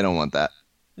 They don't want that.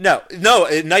 No,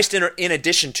 a nice dinner in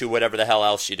addition to whatever the hell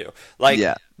else you do. Like,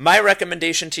 my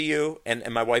recommendation to you, and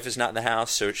my wife is not in the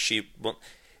house, so she will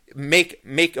make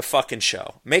a fucking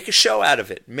show. Make a show out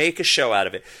of it.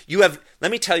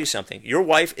 Let me tell you something. Your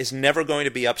wife is never going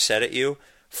to be upset at you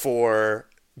for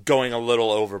going a little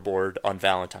overboard on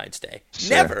Valentine's Day.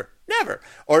 Sure. Never.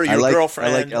 Or your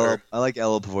girlfriend. I like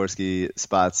Ella Pavorsky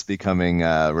spots becoming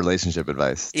relationship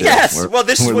advice. Too. Yes. Well,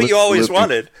 this is what you always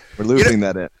wanted. We're looping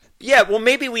that in. Yeah, well,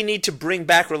 maybe we need to bring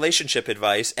back relationship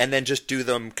advice and then just do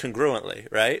them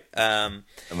congruently, right? That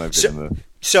might be the move.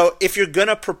 So if you're going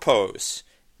to propose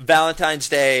Valentine's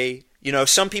Day, you know,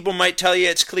 some people might tell you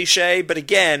it's cliche, but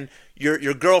again,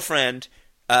 your girlfriend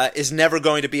is never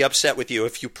going to be upset with you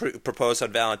if you propose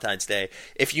on Valentine's Day.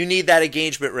 If you need that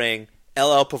engagement ring,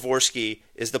 LL Pavorsky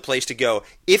is the place to go.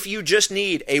 If you just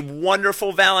need a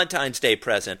wonderful Valentine's Day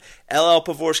present, LL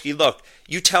Pavorsky, look,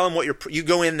 you tell him you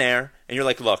go in there and you're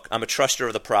like, look, I'm a truster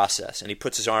of the process. And he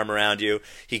puts his arm around you.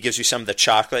 He gives you some of the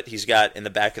chocolate he's got in the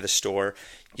back of the store.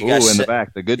 In the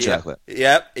back, the good chocolate.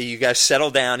 Yep. You guys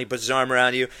settle down. He puts his arm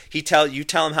around you. You tell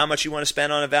him how much you want to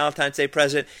spend on a Valentine's Day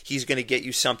present. He's going to get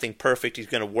you something perfect. He's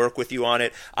going to work with you on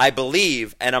it. I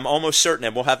believe, and I'm almost certain,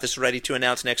 and we'll have this ready to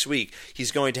announce next week,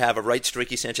 he's going to have a Right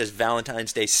Ricky Sanchez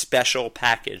Valentine's Day special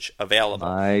package available.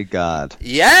 My God.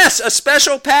 Yes, a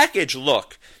special package.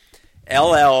 Look,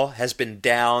 LL has been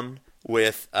down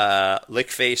with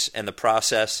Lickface and the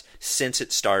process since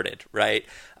it started, right?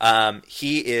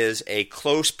 He is a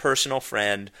close personal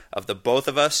friend of the both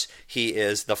of us. He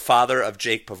is the father of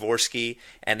Jake Pavorsky,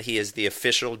 and he is the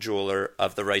official jeweler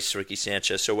of the Rights to Ricky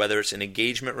Sanchez. So whether it's an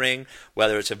engagement ring,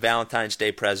 whether it's a Valentine's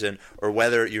Day present, or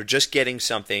whether you're just getting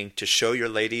something to show your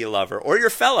lady you love her, or your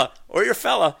fella,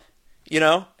 you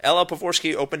know, LL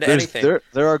Pavorsky open to anything.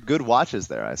 There are good watches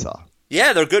there, I saw.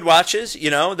 Yeah, they're good watches.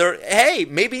 You know, hey,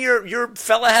 maybe your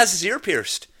fella has his ear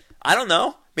pierced. I don't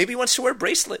know. Maybe he wants to wear a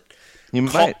bracelet. You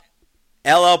might.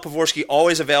 LL Pavorsky,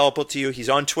 always available to you. He's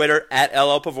on Twitter at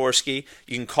LL Pavorsky.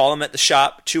 You can call him at the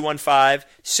shop,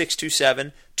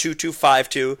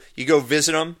 215-627-2252. You go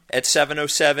visit him at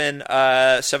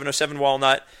 707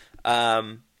 Walnut.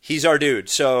 He's our dude.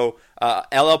 So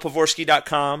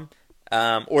llpavorsky.com.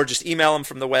 Or just email him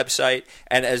from the website.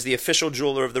 And as the official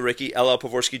jeweler of the Ricky, LL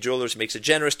Pavorsky Jewelers makes a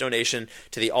generous donation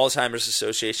to the Alzheimer's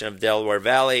Association of Delaware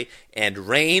Valley and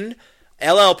Rain.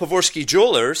 LL Pavorsky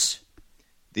Jewelers.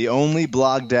 The only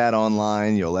blog dad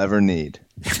online you'll ever need.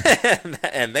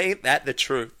 And ain't that the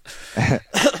truth?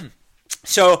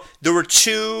 So there were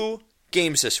 2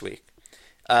 games this week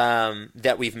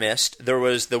that we've missed. There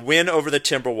was the win over the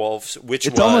Timberwolves,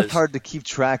 It's almost hard to keep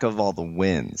track of all the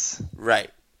wins. Right.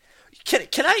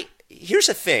 Can I? Here's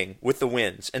a thing with the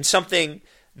wins, and something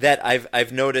that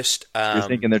I've noticed. You're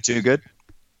thinking they're too good?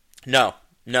 No,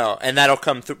 and that'll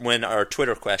come when our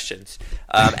Twitter questions.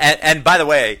 And by the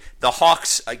way, the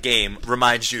Hawks game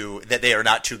reminds you that they are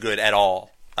not too good at all.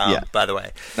 Yeah. By the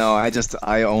way. No, I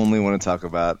only want to talk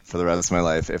about for the rest of my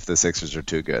life if the Sixers are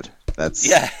too good.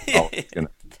 That's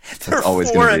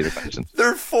always going to be the question.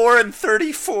 They're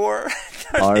 4-34.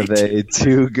 Are they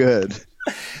too good?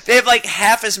 They have like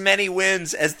half as many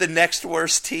wins as the next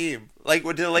worst team. Like,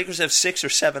 do the Lakers have 6 or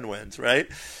 7 wins, right?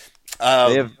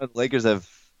 The Lakers have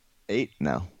 8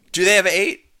 now. Do they have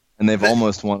 8? And they've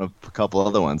almost won a couple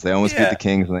other ones. They almost beat the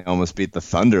Kings, and they almost beat the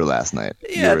Thunder last night.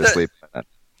 Yeah, you were asleep.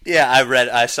 Yeah,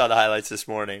 I saw the highlights this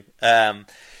morning.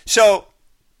 So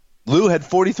Lou had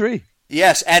 43.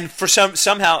 Yes, and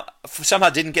somehow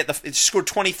didn't get it scored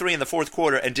 23 in the fourth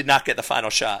quarter and did not get the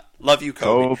final shot. Love you,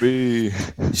 Kobe.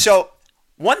 So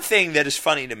one thing that is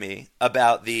funny to me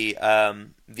about the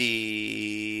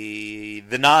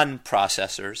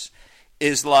non-processors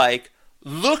is like,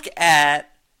 look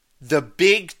at the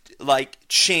big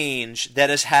change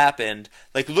that has happened.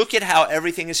 Like, look at how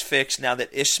everything is fixed now that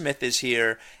Ish Smith is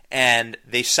here and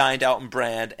they signed Elton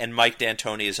Brand and Mike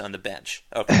D'Antoni is on the bench.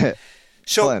 Okay,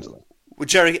 so Colangelo.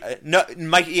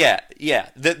 Mike,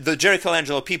 the Jerry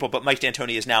Colangelo people, but Mike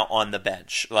D'Antoni is now on the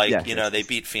bench. They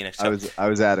beat Phoenix. So, I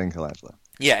was adding Colangelo.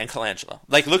 Yeah, and Colangelo.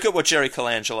 Like, look at what Jerry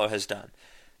Colangelo has done.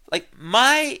 Like,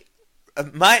 my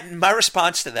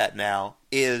response to that now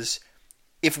is,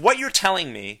 if what you're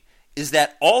telling me is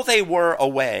that all they were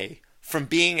away from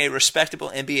being a respectable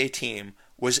NBA team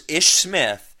was Ish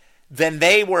Smith, then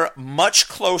they were much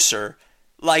closer.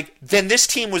 Then this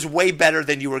team was way better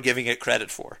than you were giving it credit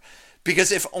for.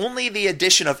 Because if only the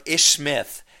addition of Ish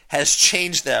Smith has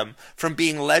changed them from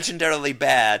being legendarily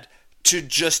bad to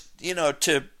just,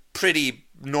 to pretty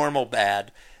normal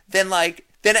bad, then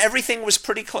everything was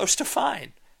pretty close to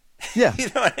fine. Yeah. You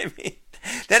know what I mean?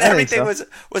 Then everything was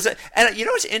and you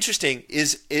know what's interesting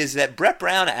is that Brett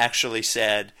Brown actually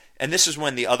said, and this is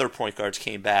when the other point guards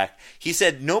came back, he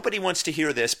said, nobody wants to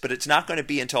hear this, but it's not going to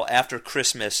be until after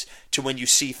Christmas to when you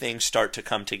see things start to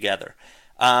come together.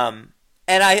 And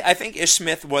I think Ish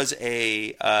Smith was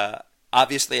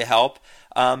obviously a help.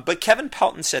 But Kevin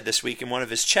Pelton said this week in one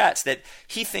of his chats that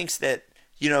he thinks that,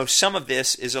 some of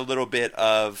this is a little bit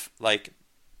of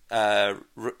I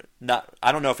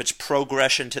don't know if it's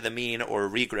progression to the mean or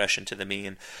regression to the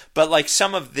mean, but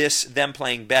some of this, them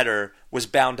playing better, was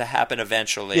bound to happen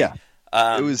eventually. Yeah,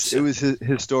 it was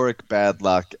historic bad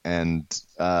luck and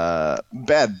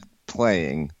bad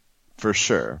playing for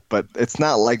sure. But it's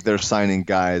not like they're signing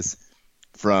guys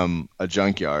from a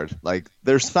junkyard. Like,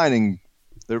 they're signing.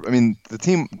 The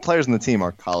players in the team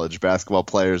are college basketball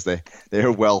players. They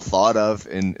are well thought of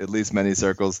in at least many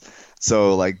circles.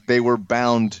 So they were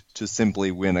bound to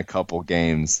simply win a couple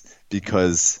games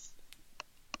because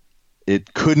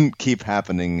it couldn't keep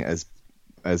happening as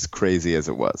crazy as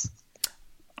it was.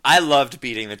 I loved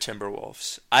beating the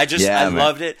Timberwolves. I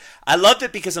loved it. I loved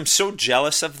it because I'm so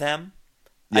jealous of them.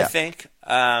 Yeah. I think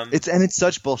it's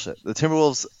such bullshit. The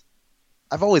Timberwolves.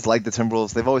 I've always liked the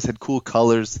Timberwolves. They've always had cool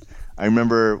colors. I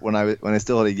remember when I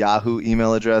still had a Yahoo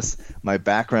email address, my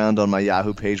background on my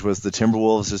Yahoo page was the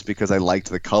Timberwolves just because I liked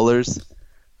the colors. It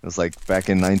was back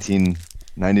in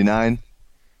 1999.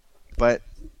 But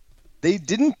they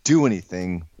didn't do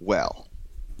anything well.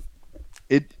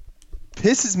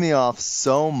 pisses me off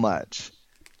so much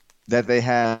that they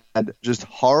had just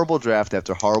horrible draft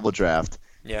after horrible draft.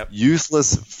 Yep.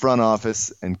 Useless front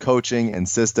office and coaching and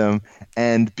system,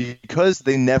 and because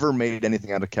they never made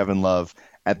anything out of Kevin Love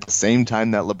at the same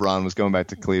time that LeBron was going back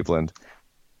to Cleveland,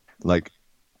 like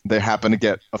they happened to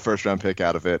get a first-round pick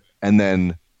out of it and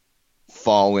then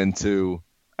fall into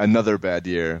another bad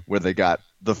year where they got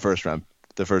the first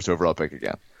overall pick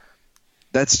again.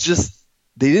 That's just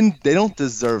they don't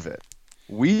deserve it.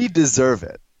 We deserve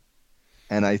it.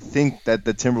 And I think that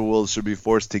the Timberwolves should be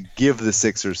forced to give the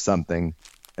Sixers something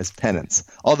as penance.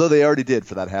 Although they already did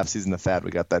for that half season of fad.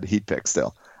 We got that Heat pick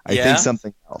still. I think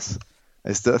something else.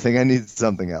 I still think I need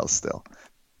something else still.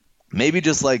 Maybe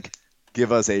just like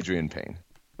give us Adrian Payne.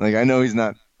 Like I know he's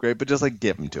not great, but just like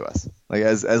give him to us. Like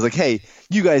as like, hey,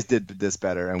 you guys did this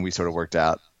better and we sort of worked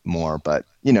out more, but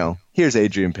here's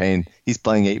Adrian Payne. He's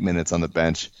playing 8 minutes on the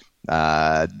bench.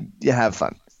 Have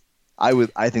fun.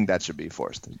 I think that should be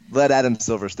forced. Let Adam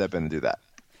Silver step in and do that.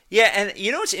 Yeah, and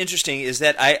what's interesting is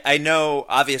that I know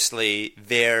obviously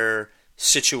their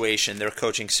situation, their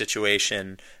coaching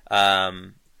situation,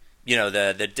 the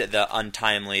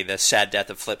untimely, the sad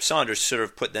death of Flip Saunders sort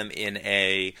of put them in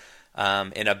a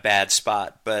bad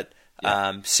spot. But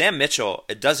Sam Mitchell,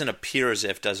 it doesn't appear as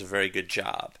if does a very good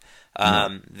job.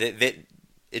 They're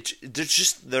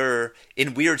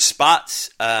in weird spots.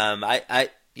 I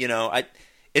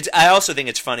also think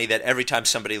it's funny that every time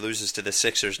somebody loses to the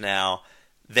Sixers now,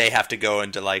 they have to go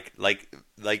into like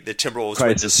the Timberwolves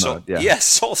crisis mode,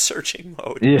 soul searching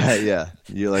mode. Yeah.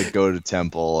 You like go to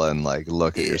temple and like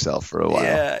look at yourself for a while.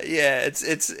 Yeah.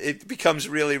 It becomes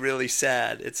really, really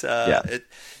sad.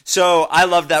 So I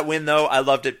loved that win though. I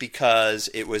loved it because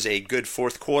it was a good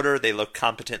fourth quarter. They looked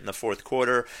competent in the fourth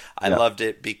quarter. I loved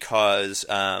it because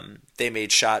they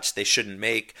made shots they shouldn't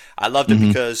make. I loved it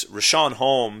because Rashawn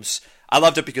Holmes. I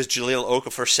loved it because Jahlil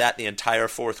Okafor sat the entire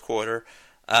fourth quarter.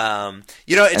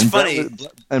 It's funny.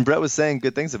 Brett was saying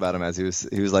good things about him as he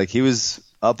was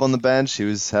up on the bench. He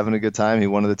was having a good time. He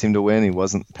wanted the team to win. He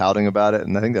wasn't pouting about it,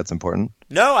 and I think that's important.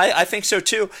 No, I think so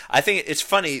too. I think it's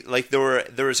funny. Like there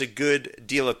was a good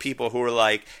deal of people who were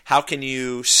like, "How can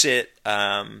you sit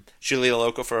Jahlil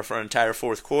Okafor for an entire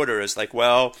fourth quarter?" It's like,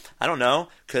 well, I don't know,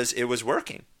 because it was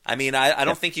working. I mean, I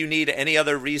don't think you need any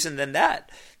other reason than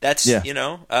that. That's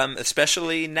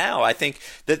especially now. I think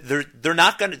that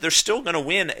they're still gonna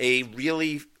win a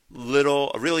really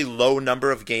low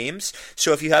number of games.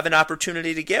 So if you have an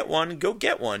opportunity to get one, go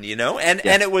get one. And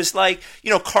it was like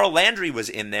Carl Landry was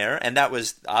in there, and that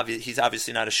was obvious. He's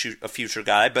obviously not a future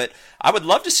guy, but I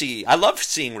love seeing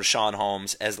Rashawn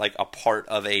Holmes as like a part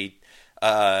of a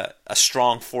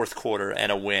strong fourth quarter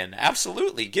and a win.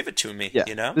 Absolutely, give it to me.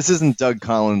 This isn't Doug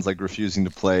Collins like refusing to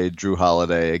play Drew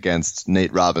Holiday against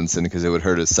Nate Robinson because it would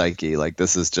hurt his psyche. Like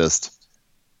this is just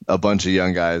a bunch of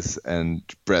young guys and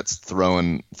Brett's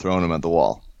throwing them at the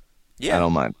wall. I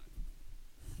don't mind.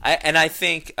 I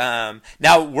think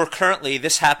now we're currently,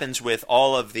 this happens with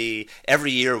all of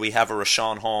every year we have a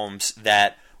Rashawn Holmes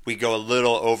that we go a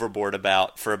little overboard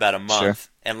for about a month. Sure.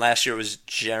 And last year it was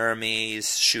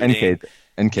Jeremy's shooting.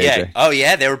 And KJ. Yeah. Oh,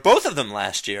 yeah. They were both of them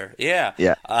last year. Yeah.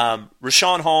 Yeah.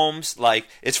 Rashawn Holmes, like,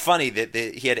 it's funny that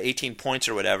he had 18 points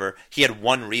or whatever. He had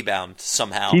 1 rebound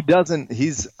somehow. He doesn't. He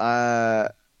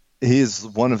is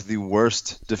one of the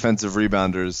worst defensive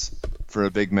rebounders for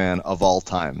a big man of all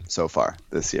time so far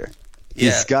this year. Yeah.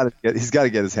 He's got to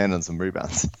get his hand on some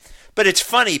rebounds. But it's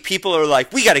funny. People are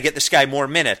like, we got to get this guy more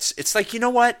minutes. It's like, you know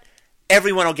what?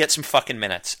 Everyone will get some fucking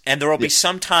minutes. And there will be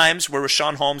some times where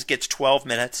Rashawn Holmes gets 12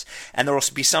 minutes, and there will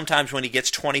be some times when he gets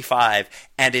 25,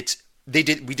 and we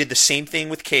did the same thing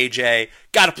with KJ.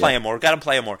 Got to play him more.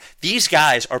 These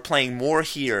guys are playing more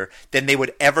here than they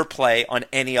would ever play on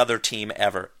any other team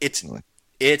ever. It's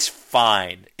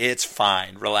fine. It's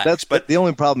fine. Relax. But the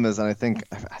only problem is, and I think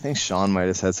Sean might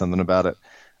have said something about it,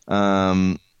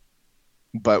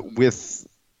 but with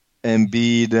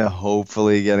Embiid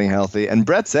hopefully getting healthy, and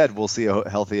Brett said we'll see a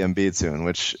healthy Embiid soon,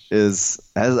 which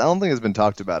I don't think has been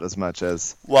talked about as much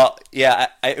as. Well, yeah,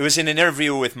 it was in an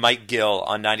interview with Mike Gill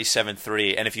on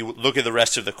 97.3, and if you look at the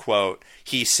rest of the quote,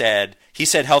 he said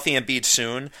healthy Embiid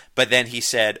soon, but then he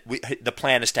said the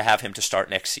plan is to have him to start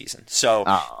next season. So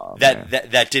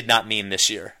that did not mean this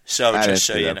year. So just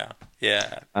so you know,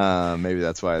 yeah. Maybe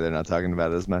that's why they're not talking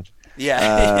about it as much.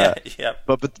 Yeah.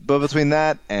 But between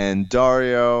that and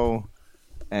Dario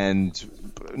and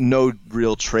no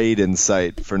real trade in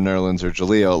sight for Nerlens or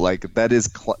Jaleel, like that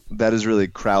is really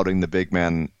crowding the big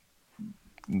man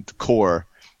core.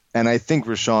 And I think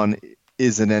Rashawn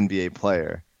is an NBA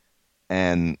player,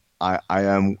 and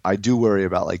I do worry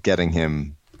about like getting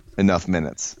him enough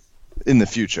minutes in the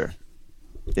future.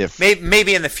 If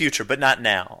maybe in the future, but not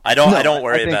now. I don't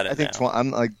worry about it. I think now.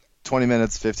 I'm like 20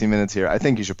 minutes, 15 minutes here. I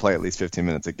think you should play at least 15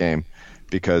 minutes a game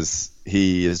because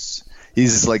he's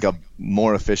like a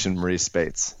more efficient Maurice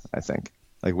Spates, I think,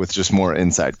 like with just more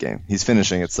inside game. He's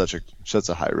finishing at such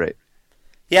a high rate.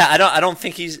 Yeah, I don't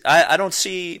think I don't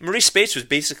see Maurice Spates was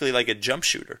basically like a jump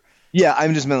shooter. Yeah, I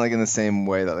just meant like in the same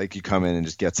way that like you come in and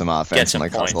just get some offense and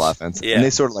like hustle offense. Yeah. And they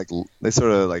sort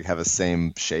of like have a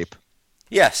same shape.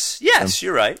 Yes,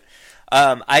 you're right.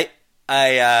 Was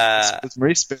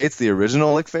Maurice Spates the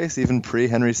original lick face, even pre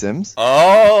Henry Sims?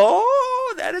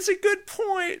 Oh, that is a good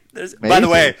point. By the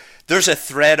way, there's a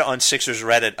thread on Sixers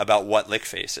Reddit about what lick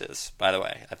face is. By the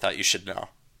way, I thought you should know.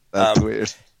 That's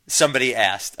weird. Somebody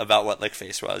asked about what lick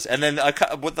face was, and then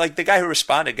like the guy who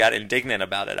responded got indignant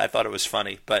about it. I thought it was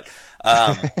funny, but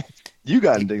you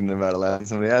got indignant about it last time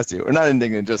somebody asked you, or not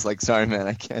indignant, just like sorry, man,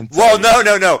 I can't. Well,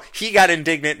 no. He got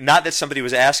indignant, not that somebody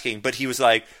was asking, but he was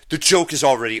like, the joke is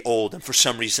already old, and for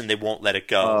some reason they won't let it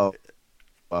go.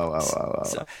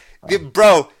 Oh.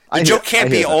 Bro, the joke can't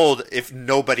be old if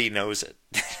nobody knows it.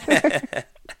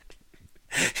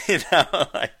 You know,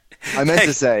 like, I meant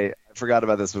to say, I forgot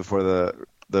about this before the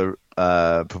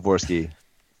Pavorsky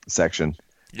section.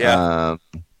 Yeah.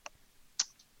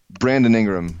 Brandon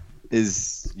Ingram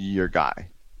is your guy.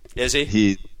 Is he?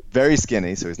 He's very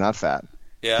skinny, so he's not fat.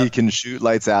 Yeah. He can shoot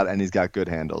lights out, and he's got good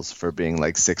handles for being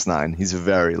like 6'9". He's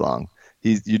very long.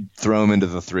 You'd throw him into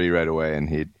the three right away,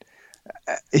 and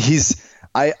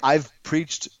I've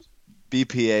preached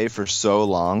BPA for so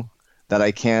long that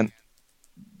I can't,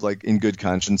 like in good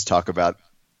conscience, talk about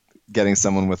getting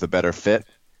someone with a better fit.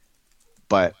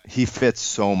 But he fits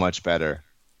so much better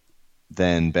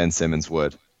than Ben Simmons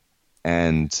would,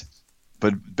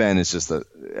 but Ben is just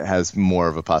has more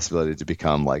of a possibility to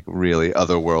become like really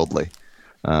otherworldly.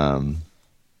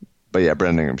 But yeah,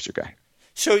 Brandon Ingram's your guy.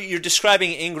 So you're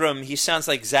describing Ingram. He sounds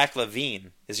like Zach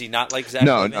LaVine. Is he not like Zach?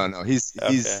 LaVine? No. He's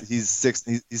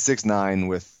 6'9"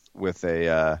 with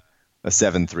a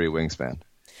 7'3" wingspan.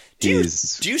 Do you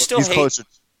still he's hate closer to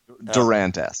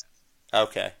Durant-esque?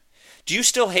 Okay. Do you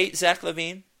still hate Zach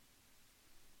LaVine?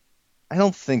 I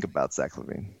don't think about Zach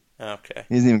LaVine. Okay.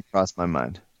 He doesn't even cross my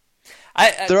mind.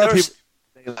 There are people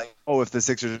who say like, oh, if the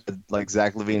Sixers had like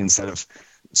Zach LaVine instead of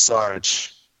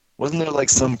Sarge, wasn't there like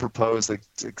some proposed like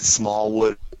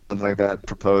Smallwood, something like that,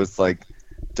 proposed like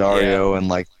Dario and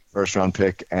like first round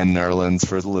pick and Nerlens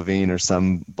for LaVine or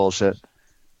some bullshit?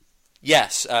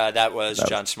 Yes, that was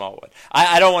John Smallwood.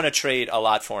 I don't want to trade a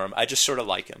lot for him. I just sort of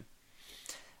like him.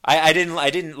 I didn't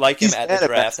like him at the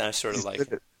draft, and I sort of like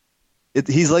him.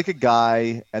 He's like a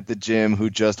guy at the gym who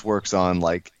just works on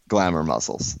like glamour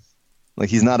muscles. Like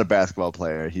he's not a basketball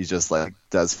player. He just like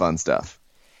does fun stuff.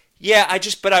 Yeah,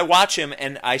 but I watch him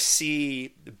and I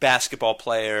see basketball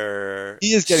player.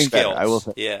 He is getting skills. better. I will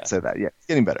say that. Yeah, he's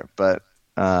getting better. But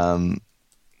I don't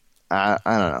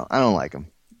know. I don't like him.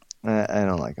 I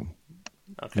don't like him.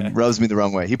 Okay. He rubs me the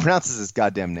wrong way. He pronounces his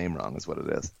goddamn name wrong, is what it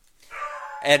is.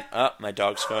 And my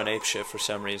dog's going apeshit for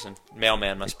some reason.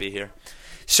 Mailman must be here.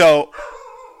 So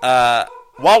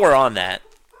while we're on that,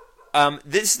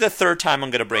 this is the third time I'm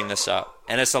going to bring this up,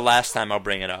 and it's the last time I'll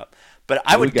bring it up. But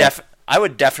I would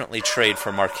definitely trade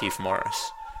for Markieff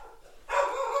Morris.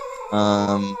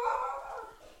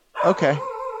 Okay.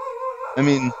 I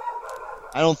mean,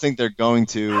 I don't think they're going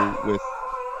to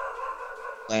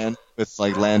with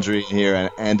like Landry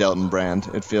here and Elton Brand.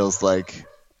 It feels like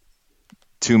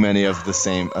too many of the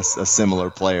same, a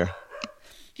similar player.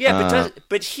 Yeah,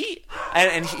 but he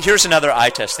and here's another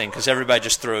eye test thing because everybody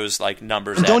just throws like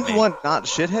numbers at me. Don't you want not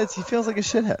shitheads? He feels like a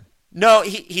shithead. No,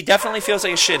 he definitely feels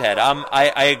like a shithead.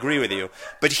 I agree with you,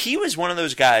 but he was one of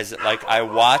those guys that like I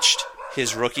watched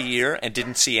his rookie year and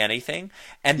didn't see anything,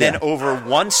 and then over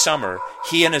one summer,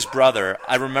 he and his brother,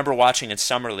 I remember watching in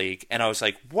summer league, and I was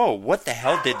like, whoa, what the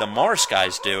hell did the Morris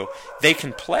guys do? They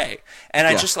can play, and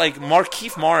I just like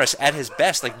Markieff Morris at his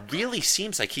best, like really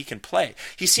seems like he can play.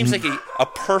 He seems like a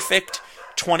perfect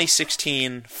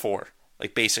 2016 4,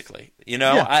 like basically, you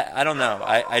know. Yeah. I don't know.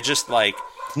 I just like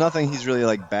nothing he's really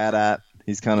like bad at.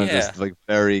 He's kind of just like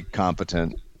very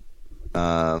competent.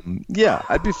 I'd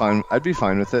be fine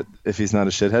with it if he's not a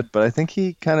shithead, but I think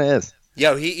he kind of is.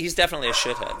 Yeah, he's definitely a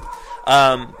shithead.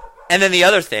 And then the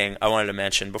other thing I wanted to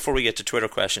mention before we get to Twitter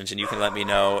questions, and you can let me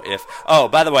know if. Oh,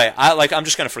 by the way, I'm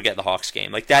just gonna forget the Hawks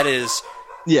game. Like that is.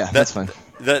 Yeah, that's fine.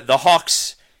 The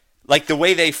Hawks, like the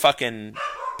way they fucking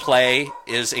play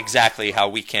is exactly how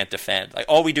we can't defend. Like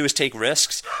all we do is take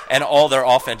risks, and all their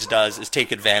offense does is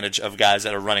take advantage of guys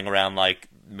that are running around like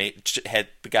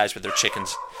guys with their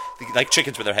chickens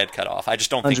with their head cut off. I just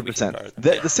don't think 100%. We can guard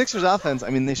them. The Sixers offense, I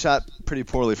mean, they shot pretty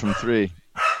poorly from three.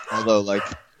 Although, like,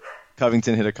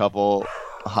 Covington hit a couple,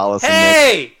 Hollis and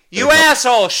Hey, you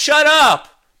asshole! Shut up!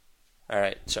 All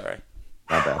right, sorry.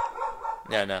 Not bad.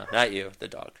 No, not you. The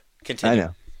dog. Continue. I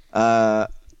know.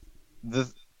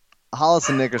 The Hollis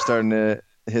and Nick are starting to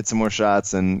hit some more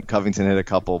shots, and Covington hit a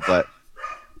couple, but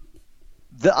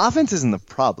the offense isn't the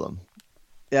problem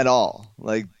at all.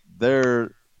 Like,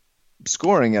 they're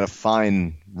scoring at a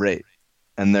fine rate,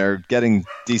 and they're getting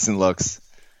decent looks,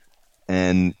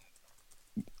 and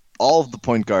all of the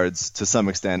point guards, to some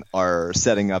extent, are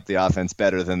setting up the offense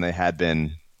better than they had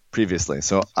been previously.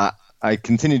 So I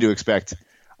continue to expect,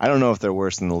 I don't know if they're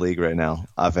worse in the league right now,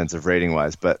 offensive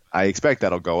rating-wise, but I expect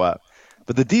that'll go up.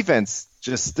 But the defense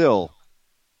just still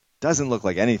doesn't look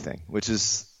like anything, which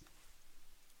is,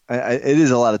 it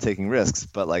is a lot of taking risks,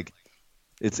 but like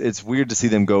it's weird to see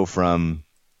them go from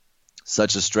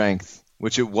such a strength,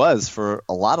 which it was for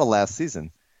a lot of last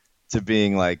season, to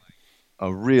being like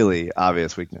a really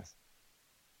obvious weakness.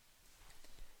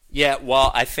 Yeah,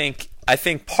 well, I think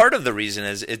part of the reason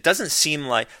is it doesn't seem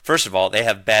like, first of all, they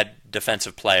have bad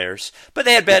defensive players, but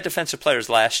they had bad defensive players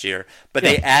last year, but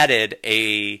they added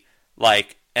and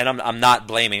I'm not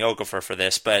blaming Okafor for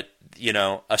this, but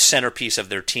a centerpiece of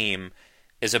their team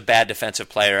is a bad defensive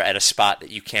player at a spot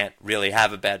that you can't really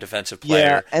have a bad defensive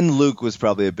player. Yeah, and Luke was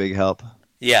probably a big help.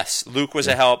 Yes, Luke was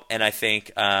a help, and I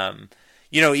think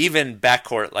even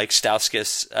backcourt like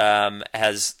Stauskas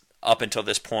has up until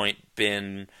this point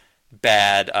been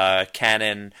bad.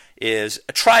 Cannon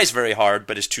tries very hard,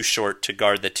 but is too short to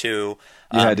guard the two.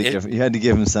 You had to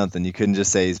give him something. You couldn't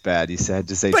just say he's bad. You had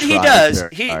to say. But he does.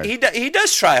 He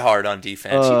does try hard on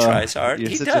defense. He tries hard.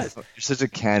 He does. You're such a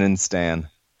Cannon stan.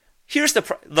 Here's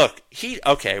the look.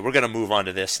 Okay. We're gonna move on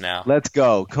to this now. Let's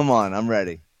go. Come on, I'm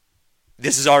ready.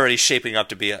 This is already shaping up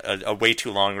to be a way too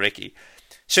long Ricky.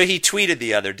 So he tweeted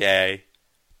the other day,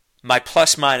 "My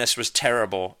plus-minus was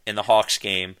terrible in the Hawks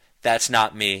game. That's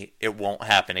not me. It won't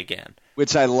happen again."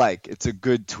 Which I like. It's a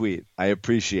good tweet. I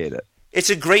appreciate it. It's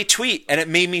a great tweet, and it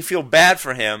made me feel bad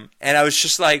for him. And I was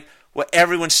just like, well,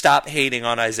 everyone stop hating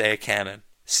on Isaiah Cannon.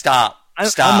 Stop. I'm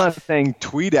not saying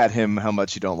tweet at him how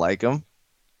much you don't like him.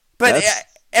 But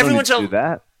everyone's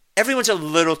a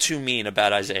little too mean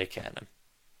about Isaiah Cannon.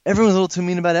 Everyone's a little too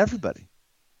mean about everybody.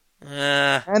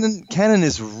 Cannon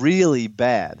is really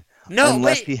bad.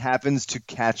 Unless he happens to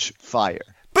catch fire.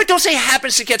 But don't say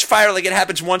happens to catch fire like it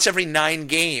happens once every 9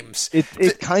 games.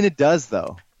 It kind of does,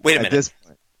 though. Wait a minute. At this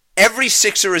point. Every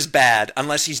Sixer is bad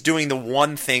unless he's doing the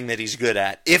one thing that he's good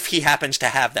at, if he happens to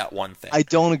have that one thing. I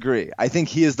don't agree. I think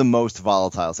he is the most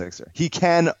volatile Sixer. He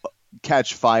can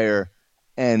catch fire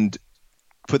and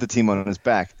put the team on his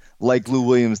back, like Lou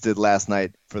Williams did last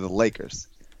night for the Lakers.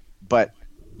 But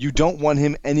you don't want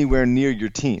him anywhere near your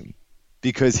team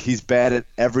because he's bad at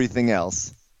everything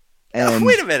else. And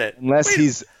wait a minute. Unless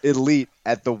he's elite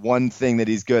at the one thing that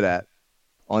he's good at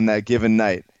on that given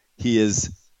night, he is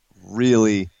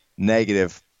really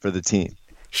negative for the team.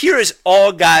 Here is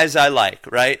all guys I like,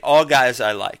 right? All guys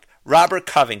I like. Robert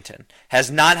Covington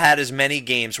has not had as many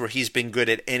games where he's been good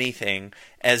at anything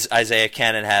as Isaiah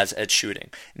Cannon has at shooting.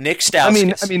 Nick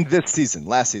Stauskas. I mean this season,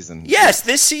 last season. Yes,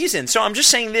 this season. So I'm just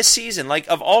saying this season, like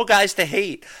of all guys to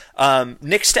hate,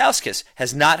 Nick Stauskas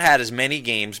has not had as many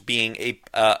games being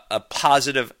a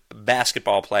positive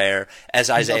basketball player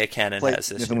as Isaiah Cannon has this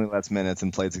year. Significantly less minutes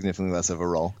and played significantly less of a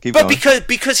role. Keep going.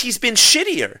 Because he's been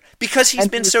shittier. Because he's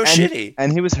been so shitty.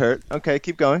 And he was hurt. Okay,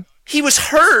 keep going. He was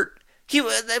hurt.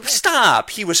 Stop.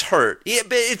 He was hurt.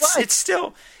 But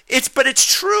it's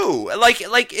true. Like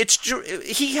it's true.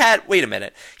 He had. Wait a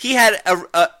minute. He had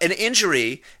an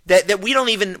injury that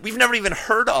we've never even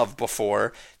heard of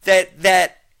before. They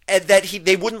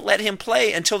wouldn't let him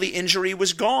play until the injury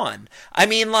was gone. I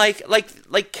mean, like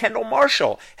Kendall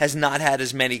Marshall has not had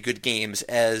as many good games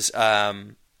as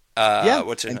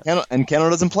what's it? And Kendall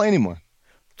doesn't play anymore.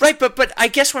 Right, but I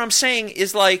guess what I'm saying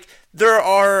is like there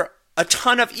are a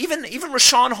ton of even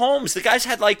Rashawn Holmes. The guy's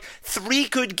had like 3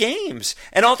 good games,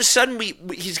 and all of a sudden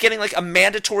he's getting like a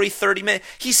mandatory 30-minute.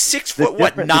 He's 6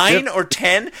 foot 9 or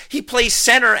 10. He plays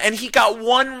center, and he got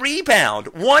 1 rebound.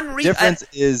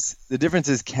 The difference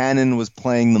is Cannon was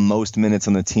playing the most minutes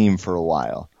on the team for a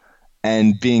while,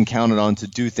 and being counted on to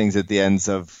do things at the ends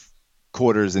of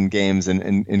quarters and games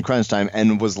and in crunch time,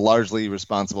 and was largely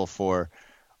responsible for,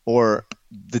 or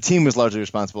the team was largely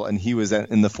responsible, and he was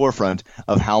in the forefront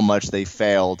of how much they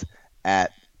failed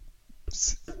at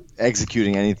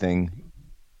executing anything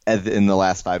in the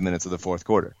last 5 minutes of the fourth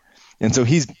quarter. And so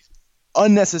he's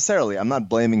unnecessarily, I'm not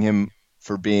blaming him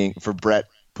for Brett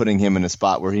putting him in a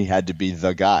spot where he had to be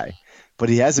the guy, but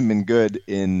he hasn't been good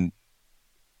in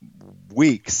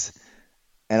weeks,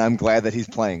 and I'm glad that he's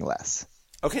playing less.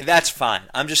 Okay, that's fine.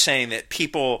 I'm just saying that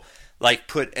people like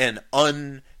put an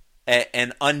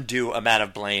undue amount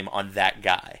of blame on that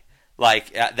guy.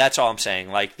 Like that's all I'm saying.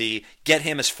 Like the get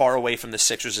him as far away from the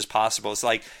Sixers as possible. It's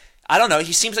like I don't know.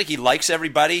 He seems like he likes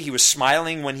everybody. He was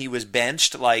smiling when he was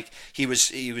benched. Like he was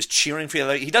cheering for the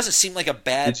other. He doesn't seem like a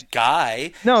bad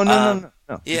guy. No.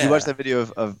 Yeah. Did you watch that video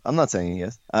of I'm not saying he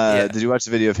is. Did you watch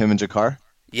the video of him and Jakar?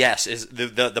 Yes, is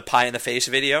the pie in the face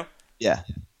video? Yeah.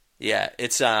 Yeah,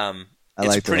 it's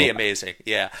pretty amazing.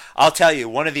 Yeah, I'll tell you,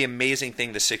 one of the amazing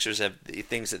things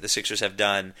that the Sixers have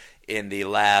done in the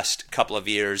last couple of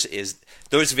years is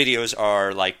those videos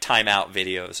are like timeout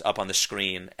videos up on the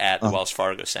screen at the Wells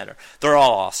Fargo Center. They're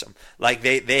all awesome. Like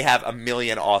they have a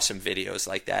million awesome videos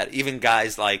like that. Even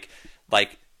guys like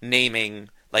name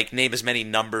as many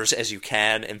numbers as you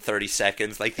can in 30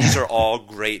 seconds. Like these are all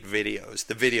great videos.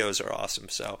 The videos are awesome.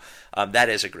 So that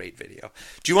is a great video.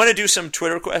 Do you want to do some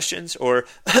Twitter questions, or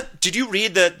did you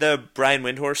read the Brian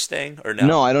Windhorst thing or no?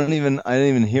 No, I didn't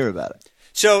even hear about it.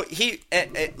 So he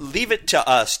leave it to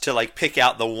us to like pick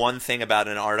out the one thing about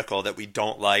an article that we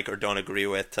don't like or don't agree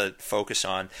with to focus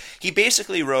on. He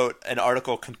basically wrote an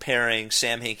article comparing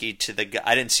Sam Hinkie to the guy.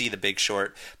 I didn't see The Big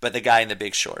Short, but the guy in The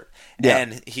Big Short. Yeah.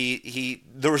 And he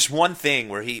there was one thing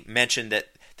where he mentioned that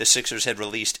the Sixers had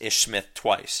released Ish Smith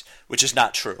twice, which is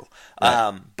not true.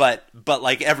 Right. But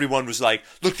like everyone was like,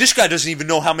 look, this guy doesn't even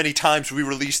know how many times we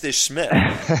released Ish Smith.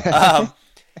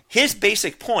 His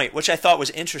basic point, which I thought was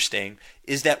interesting,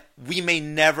 is that we may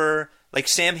never, like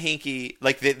Sam Hinkie,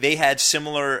 like they had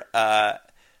similar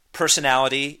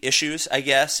personality issues, I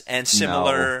guess, and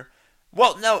similar. No.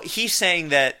 Well, no, he's saying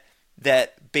that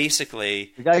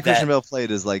basically the guy Christian Bale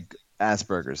played is like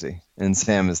Asperger's-y, and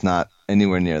Sam is not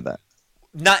anywhere near that.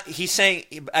 He's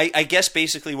saying, I guess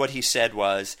basically what he said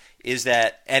is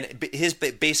that, and his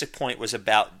basic point was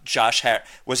about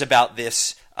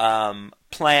this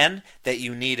plan that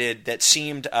you needed, that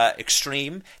seemed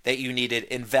extreme, that you needed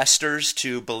investors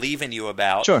to believe in you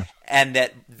about, sure, and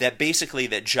that basically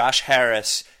that Josh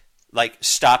Harris like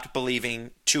stopped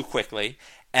believing too quickly,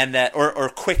 and that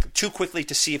too quickly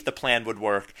to see if the plan would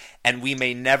work, and we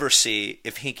may never see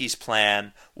if Hinkie's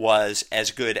plan was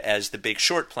as good as The Big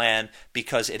Short plan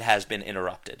because it has been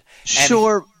interrupted.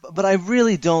 Sure, but I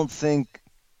really don't think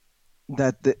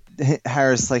that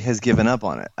Harris like has given up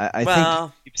on it. I think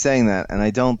you keep saying that, and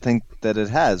I don't think that it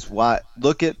has. Why?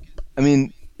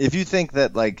 If you think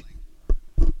that like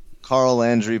Carl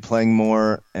Landry playing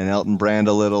more and Elton Brand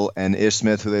a little and Ish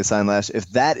Smith, who they signed last, if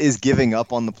that is giving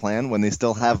up on the plan when they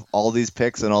still have all these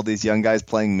picks and all these young guys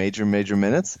playing major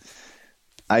minutes,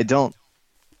 I don't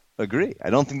agree.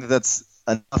 I don't think that that's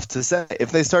enough to say.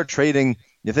 If they start trading,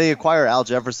 if they acquire Al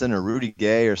Jefferson or Rudy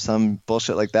Gay or some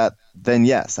bullshit like that, then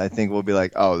yes, I think we'll be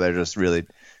like, oh, they're just really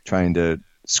trying to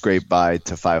scrape by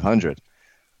to 500.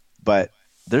 But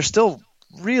they're still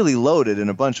really loaded in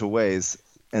a bunch of ways,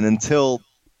 and until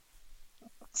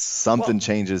something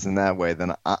changes in that way,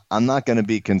 then I'm not going to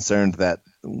be concerned that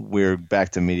we're back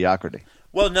to mediocrity.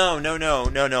 Well,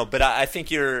 no. But I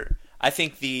think I'm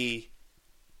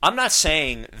not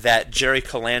saying that Jerry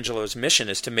Colangelo's mission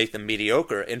is to make them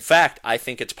mediocre. In fact, I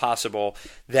think it's possible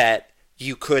that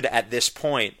you could, at this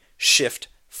point, shift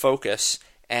focus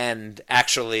and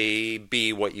actually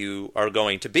be what you are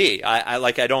going to be.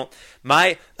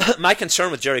 My concern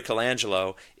with Jerry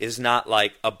Colangelo is not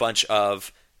like a bunch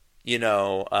of,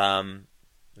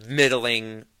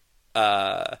 middling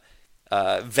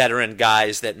veteran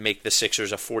guys that make the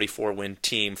Sixers a 44-win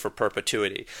team for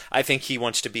perpetuity. I think he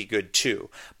wants to be good too.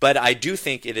 But I do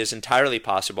think it is entirely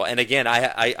possible, and again,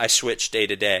 I switch day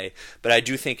to day, but I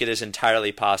do think it is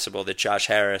entirely possible that Josh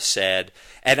Harris said,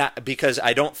 because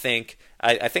I don't think,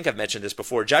 I think I've mentioned this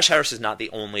before, Josh Harris is not the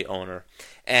only owner.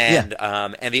 And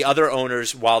and the other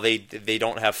owners, while they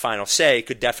don't have final say,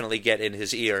 could definitely get in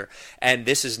his ear. And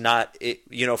this is not,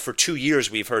 for 2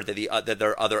 years we've heard that there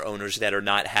are other owners that are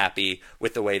not happy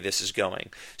with the way this is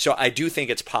going. So I do think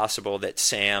it's possible that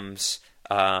Sam's,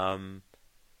 and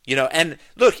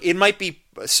look, it might be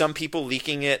some people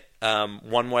leaking it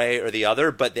one way or the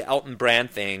other, but the Elton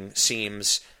Brand thing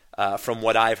seems, from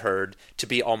what I've heard, to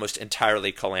be almost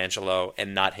entirely Colangelo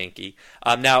and not Hinkie.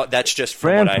 Now, that's just from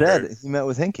Brand what I heard. He met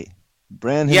with Hinkie.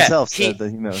 Brand himself said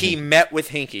that he met with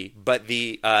Hinkie, but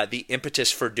the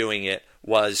impetus for doing it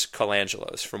was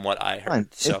Colangelo's, from what I heard. Fine.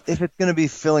 So if it's going to be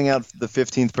filling out the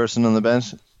 15th person on the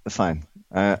bench, fine.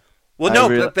 But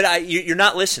you're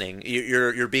not listening.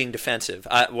 You're being defensive.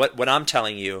 What I'm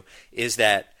telling you is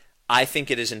that I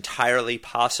think it is entirely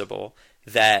possible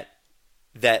that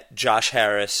Josh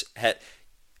Harris had,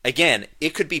 again,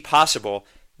 it could be possible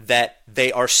that they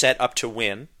are set up to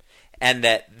win, and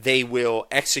that they will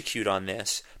execute on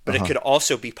this. But it could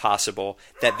also be possible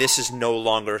that this is no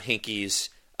longer Hinkie's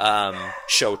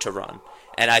show to run,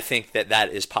 and I think that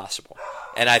is possible.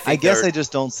 And I guess I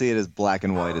just don't see it as black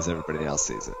and white as everybody else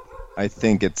sees it. I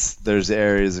think there's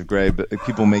areas of gray, but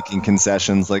people making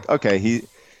concessions like, okay,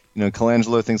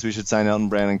 Colangelo thinks we should sign Elton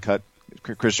Brand and cut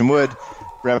Christian Wood.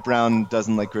 Brett Brown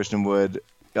doesn't like Christian Wood.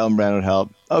 Elton Brand would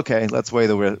help. Okay, let's weigh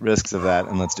the risks of that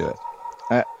and let's do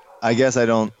it. I guess I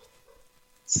don't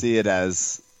see it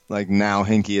as like now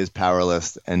Hinkie is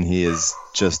powerless and he is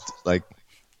just like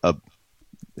a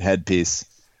headpiece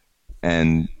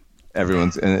and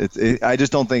everyone's. And I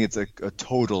just don't think it's a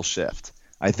total shift.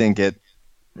 I think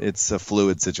it's a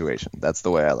fluid situation. That's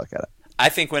the way I look at it. I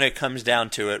think when it comes down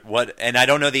to it, and I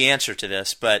don't know the answer to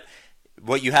this, but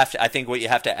what you have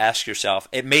to ask yourself,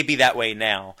 it may be that way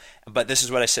now, but this is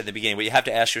what I said at the beginning. What you have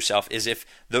to ask yourself is if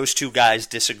those two guys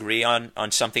disagree on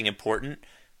something important,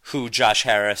 who Josh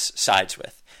Harris sides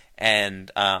with.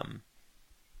 And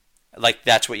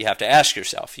that's what you have to ask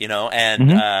yourself,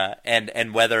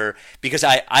 and whether, because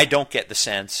I don't get the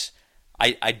sense,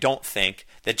 I don't think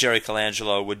that Jerry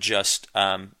Colangelo would just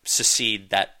secede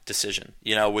that decision,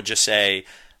 would just say,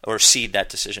 or cede that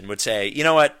decision, would say, you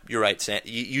know what, you're right, Sam,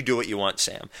 you do what you want,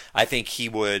 Sam. I think he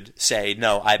would say,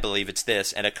 no, I believe it's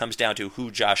this, and it comes down to who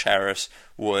Josh Harris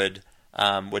would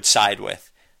side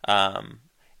with on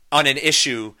an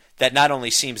issue that not only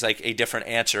seems like a different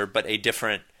answer, but a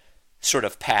different sort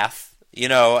of path,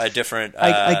 a different...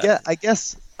 I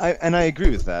guess, and I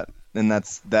agree with that. And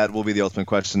that will be the ultimate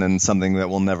question and something that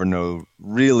we'll never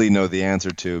really know the answer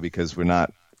to because we're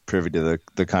not privy to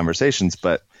the conversations.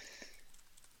 But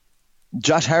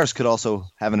Josh Harris could also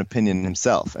have an opinion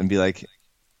himself and be like,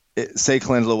 say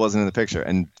Colangelo wasn't in the picture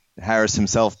and Harris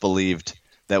himself believed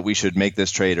that we should make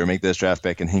this trade or make this draft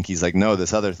pick and Hinkie's like, no,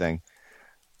 this other thing.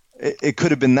 It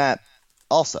could have been that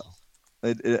also.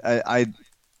 I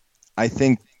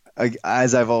think,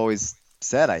 as I've always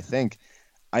said, I think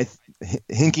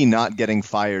Hinkie not getting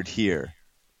fired here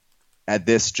at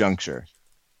this juncture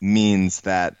means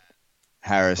that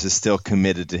Harris is still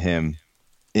committed to him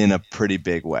in a pretty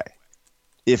big way.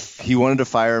 If he wanted to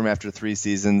fire him after 3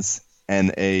 seasons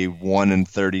and a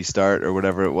 1-30 start or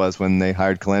whatever it was when they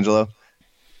hired Colangelo,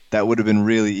 that would have been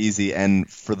really easy and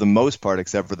for the most part,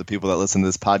 except for the people that listen to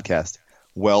this podcast,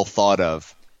 well thought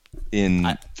of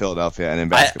in Philadelphia and in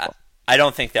basketball. I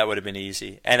don't think that would have been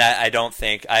easy. And I don't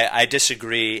think – I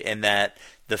disagree in that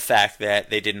the fact that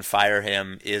they didn't fire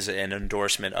him is an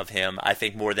endorsement of him. I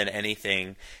think more than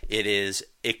anything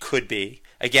it could be.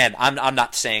 Again, I'm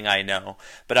not saying I know,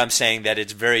 but I'm saying that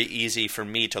it's very easy for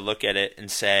me to look at it and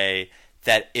say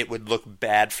that it would look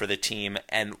bad for the team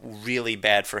and really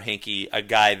bad for Hinkie, a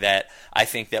guy that I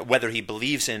think that whether he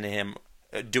believes in him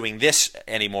doing this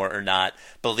anymore or not,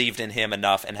 believed in him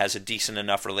enough and has a decent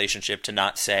enough relationship to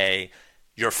not say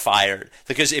you're fired.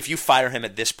 Because if you fire him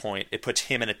at this point, it puts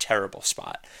him in a terrible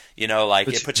spot.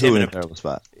 It puts him in a terrible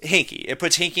spot. Hinkie. It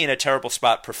puts Hinkie in a terrible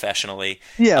spot professionally.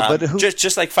 Yeah, but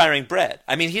just like firing Brett.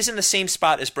 I mean, he's in the same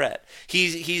spot as Brett.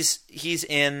 He's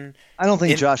in. I don't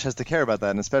think Josh has to care about that,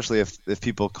 and especially if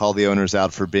people call the owners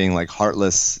out for being like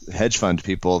heartless hedge fund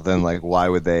people, then like why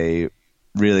would they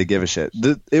really give a shit?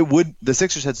 The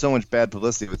Sixers had so much bad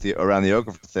publicity around the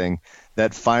Okafor thing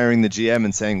that firing the GM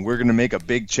and saying we're going to make a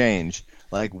big change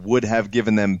would have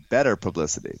given them better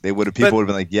publicity. People would have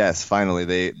been like, yes, finally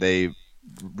they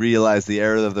realized the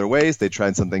error of their ways. They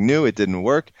tried something new, it didn't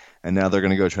work, and now they're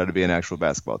going to go try to be an actual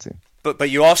basketball team. But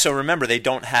you also remember they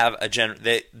don't have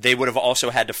they would have also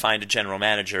had to find a general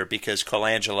manager because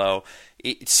Colangelo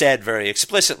said very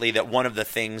explicitly that one of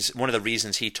the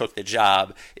reasons he took the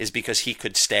job is because he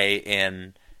could stay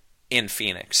in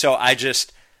Phoenix. So I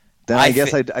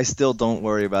still don't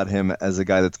worry about him as a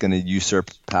guy that's going to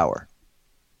usurp power.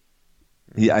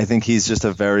 I think he's just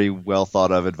a very well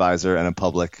thought of advisor and a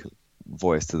public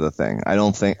voice to the thing. I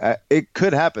don't think it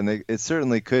could happen. It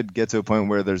certainly could get to a point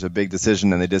where there's a big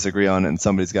decision and they disagree on it and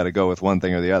somebody's got to go with one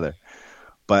thing or the other.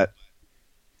 But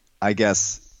I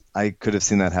guess I could have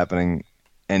seen that happening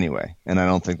anyway. And I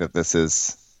don't think that this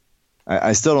is –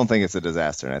 I still don't think it's a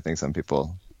disaster. And I think some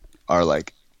people are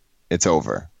like, it's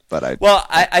over. But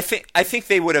I think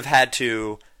they would have had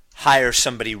to hire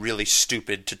somebody really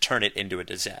stupid to turn it into a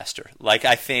disaster.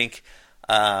 I think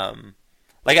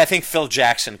Phil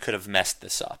Jackson could have messed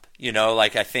this up. I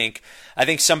think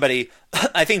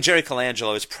Jerry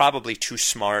Colangelo is probably too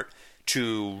smart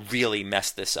to really mess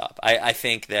this up. I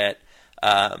think that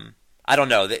I don't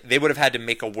know. They would have had to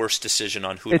make a worse decision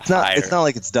on who to hire. It's not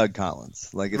like it's Doug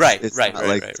Collins. Right.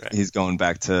 He's going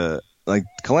back to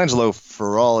Colangelo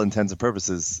for all intents and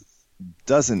purposes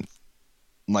doesn't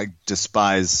like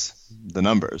despise the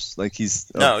numbers. Like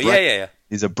he's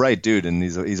he's a bright dude, and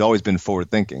he's always been forward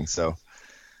thinking. So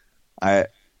I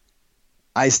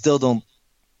still don't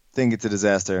think it's a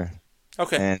disaster.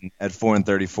 Okay. And at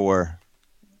 4-34,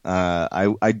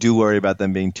 I do worry about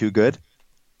them being too good.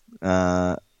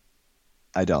 I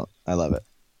don't. I love it.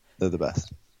 They're the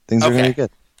best. Things are going to be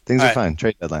good. Things are fine.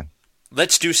 Trade deadline.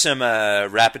 Let's do some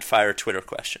rapid fire Twitter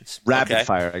questions. Rapid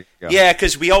fire. Go. Yeah,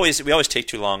 because we always take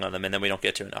too long on them, and then we don't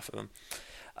get to enough of them.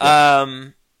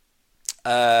 Yeah.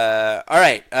 All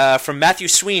right. From Matthew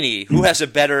Sweeney, who has a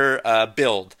better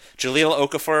build, Jaleel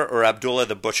Okafor or Abdullah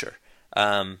the Butcher?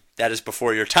 That is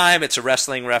before your time. It's a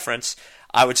wrestling reference.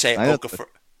 I would say Okafor.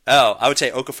 I would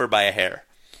say Okafor by a hair.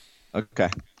 Okay.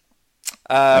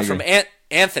 From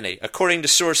Anthony, according to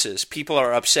sources, people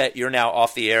are upset you're now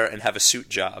off the air and have a suit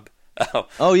job.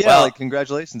 Oh yeah, like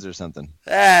congratulations or something.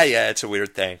 Yeah, it's a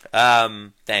weird thing.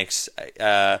 Thanks.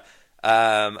 No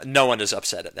one is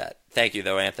upset at that. Thank you,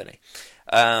 though, Anthony.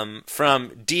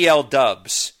 From DL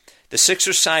Dubs, the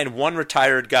Sixers signed one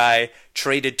retired guy,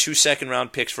 traded 2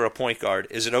 second-round picks for a point guard.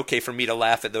 Is it okay for me to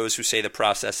laugh at those who say the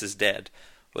process is dead?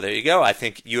 Well, there you go. I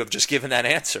think you have just given that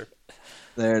answer.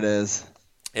 There it is.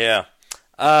 Yeah.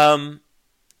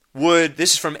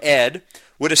 This is from Ed.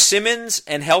 Would a Simmons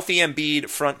and healthy Embiid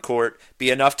front court be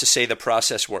enough to say the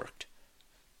process worked?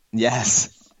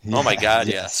 Yes. Oh my God,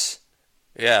 yes.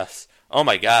 Oh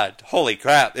my God, holy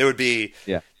crap! It would be.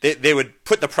 Yeah. They would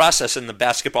put the process in the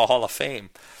Basketball Hall of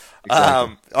Fame.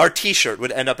 Exactly. Our T-shirt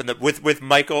would end up in the with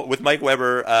Mike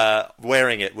Weber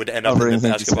wearing it would end up in the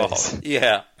Basketball Hall.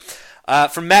 Yeah.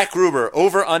 From Matt Gruber,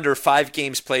 over under 5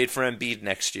 games played for Embiid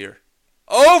next year.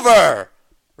 Over.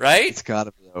 Right? It's got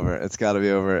to be over. It's got to be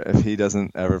over. If he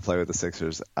doesn't ever play with the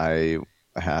Sixers,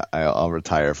 I'll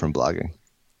retire from blogging.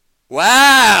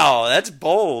 Wow, that's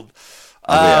bold.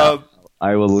 I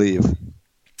will leave.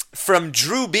 From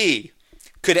Drew B,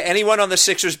 could anyone on the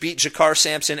Sixers beat Jakar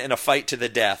Sampson in a fight to the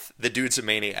death? The dude's a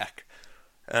maniac.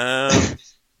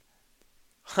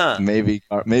 Maybe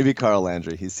Carl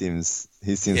Landry. He seems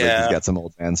like he's got some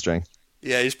old man strength.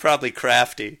 Yeah, he's probably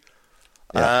crafty.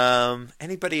 Yeah.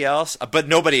 Anybody else? But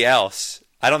nobody else.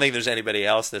 I don't think there's anybody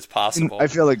else that's possible. I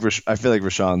feel like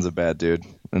Rashawn's a bad dude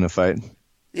in a fight.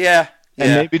 Yeah.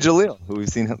 And maybe Jaleel, who we've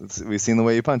seen the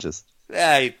way he punches.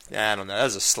 I don't know. That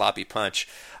was a sloppy punch.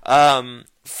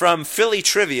 From Philly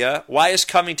Trivia, why is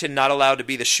Covington not allowed to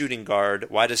be the shooting guard?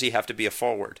 Why does he have to be a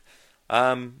forward?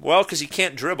 Well, because he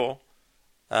can't dribble.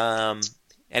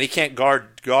 And he can't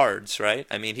guard guards, right?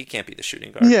 I mean, he can't be the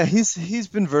shooting guard. Yeah, he's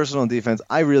been versatile in defense.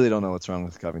 I really don't know what's wrong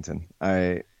with Covington.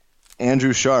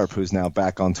 Andrew Sharp, who's now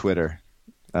back on Twitter.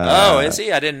 Is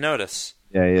he? I didn't notice.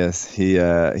 Yeah, he is. He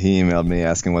emailed me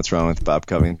asking what's wrong with Bob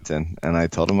Covington, and I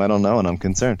told him I don't know, and I'm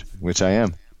concerned, which I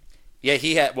am. Yeah,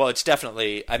 he had. Well, it's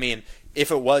definitely. I mean,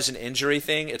 if it was an injury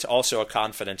thing, it's also a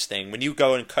confidence thing. When you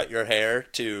go and cut your hair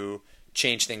to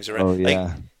change things around, oh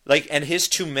yeah. And his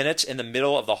 2 minutes in the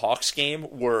middle of the Hawks game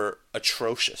were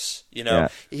atrocious. You know,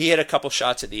 He had a couple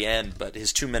shots at the end, but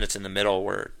his 2 minutes in the middle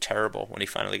were terrible when he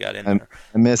finally got in there.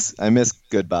 I miss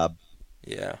good Bob.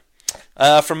 Yeah.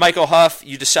 From Michael Huff,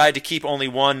 you decide to keep only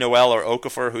one, Noel or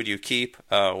Okafor. Who do you keep?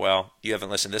 Well, you haven't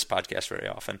listened to this podcast very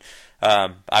often.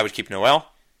 I would keep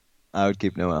Noel. I would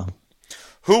keep Noel.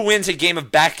 Who wins a game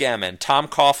of backgammon, Tom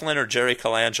Coughlin or Jerry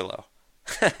Colangelo?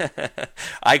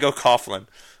 I go Coughlin.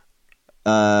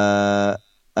 I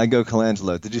go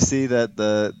Colangelo. Did you see that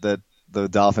the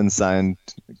Dolphins signed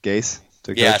Gase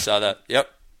to coach? Yeah, I saw that. Yep,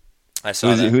 I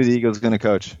saw that. Who are the Eagles going to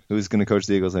coach? Who's going to coach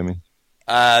the Eagles? I mean,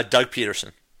 Doug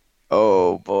Peterson.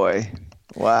 Oh boy!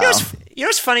 Wow. You know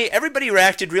what's funny? Everybody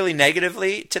reacted really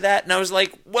negatively to that, and I was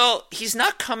like, "Well, he's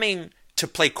not coming to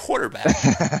play quarterback."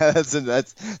 I think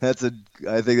that's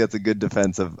a good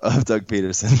defense of Doug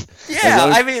Peterson.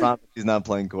 Yeah, I mean, he's not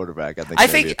playing quarterback. I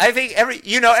think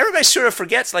everybody sort of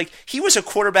forgets, like, he was a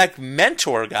quarterback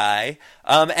mentor guy,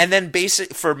 and then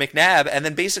for McNabb, and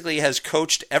then basically has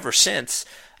coached ever since.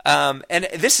 And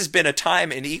this has been a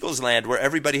time in Eagles land where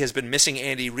everybody has been missing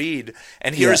Andy Reid,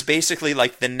 and here's basically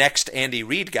like the next Andy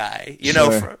Reid guy. You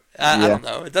know, I don't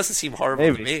know. It doesn't seem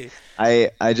horrible to me.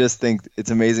 I just think it's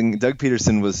amazing. Doug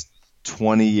Peterson was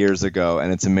 20 years ago,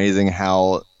 and it's amazing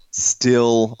how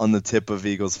still on the tip of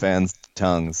Eagles fans'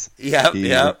 tongues. Yep.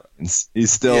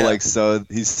 He's still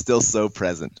he's still so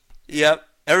present. Yep.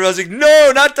 Everyone's like,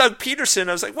 no, not Doug Peterson.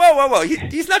 I was like, whoa.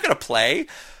 He's not going to play.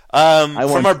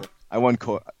 I want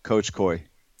Coach Coy.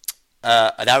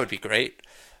 That would be great.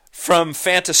 From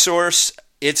Fantasource,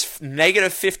 it's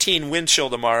 -15 wind chill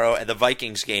tomorrow at the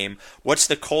Vikings game. What's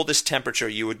the coldest temperature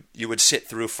you would sit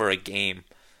through for a game?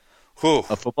 Whew.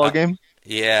 A football game?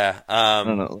 Yeah. I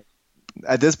don't know.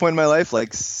 at this point in my life,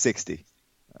 like 60.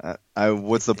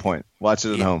 What's the point? Watch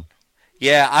it at home.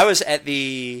 Yeah, I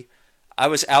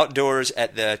was outdoors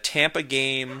at the Tampa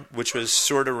game, which was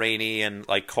sort of rainy and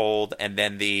like cold, and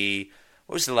then the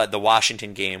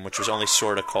Washington game, which was only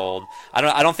sort of cold.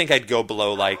 I don't think I'd go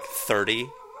below like 30,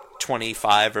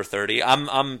 25 or 30.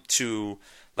 I'm too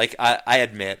like I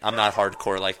admit I'm not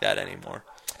hardcore like that anymore.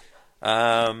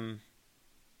 Yeah,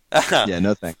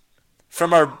 no thanks.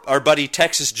 From our buddy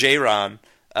Texas J-Ron,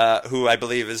 who I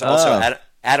believe is also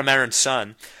Adam Aaron's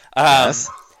son. Yes.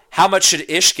 How much should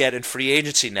Ish get in free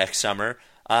agency next summer?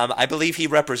 I believe he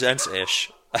represents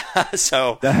Ish.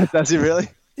 So Does he really?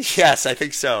 Yes, I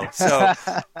think so. So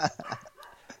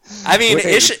I mean,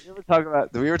 Ish. Did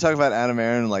we ever talk about Adam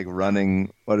Aaron like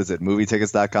running, what is it,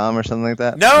 movietickets.com or something like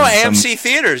that? No, AMC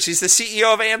Theaters. He's the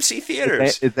CEO of AMC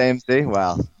Theaters. It's AMC?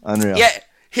 Wow. Unreal. Yeah,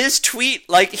 his tweet,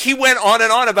 like, he went on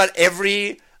and on about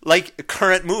every, like,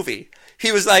 current movie.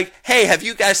 He was like, hey, have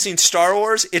you guys seen Star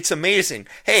Wars? It's amazing.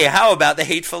 Hey, how about The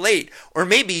Hateful Eight? Or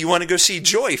maybe you want to go see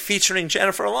Joy featuring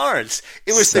Jennifer Lawrence.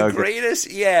 It was so the greatest.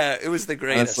 Good. Yeah, it was the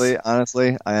greatest.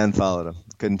 Honestly, I unfollowed him.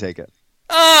 Couldn't take it.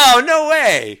 Oh, no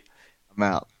way. I'm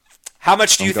out. How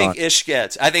much do you think Ish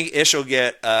gets? I think Ish will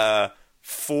get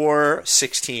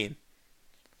 $4.16.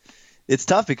 It's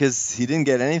tough because he didn't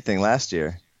get anything last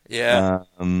year. Yeah.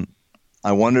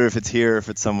 I wonder if it's here or if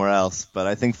it's somewhere else, but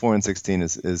I think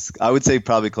 4.16 is I would say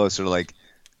probably closer to like,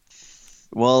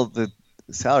 well, the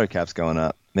salary cap's going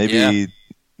up. Maybe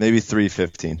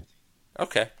 3.15.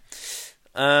 Okay.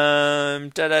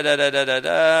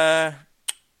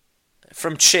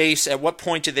 From Chase, at what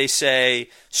point do they say,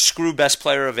 screw best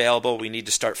player available, we need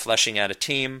to start fleshing out a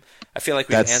team? I feel like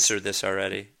we've answered this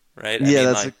already, right?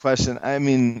 That's a question. I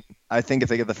mean, I think if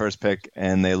they get the first pick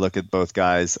and they look at both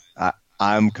guys,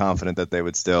 I'm confident that they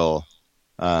would still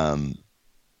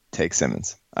take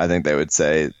Simmons. I think they would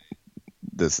say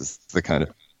this is the kind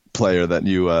of player that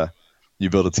you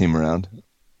build a team around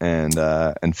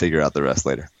and figure out the rest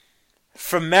later.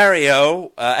 From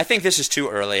Mario, I think this is too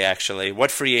early. Actually,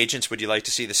 what free agents would you like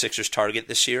to see the Sixers target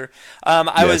this year?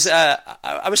 I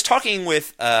was talking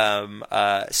with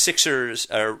Sixers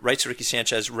Rights Ricky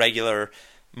Sanchez regular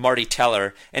Marty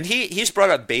Teller, and he's brought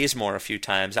up Bazemore a few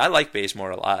times. I like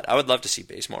Bazemore a lot. I would love to see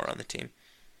Bazemore on the team.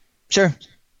 Sure.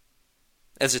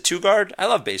 As a two-guard, I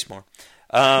love Bazemore.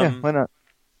 Yeah, why not?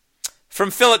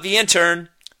 From Philip the intern,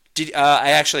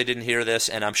 I actually didn't hear this,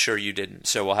 and I'm sure you didn't,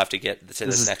 so we'll have to get to this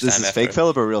next time. This is fake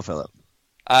Philip or real Philip?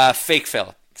 Fake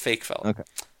Philip. Fake Philip. Okay.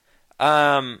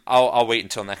 I'll wait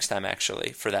until next time,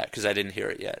 actually, for that, because I didn't hear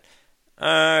it yet.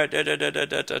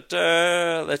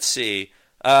 Let's see.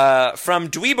 From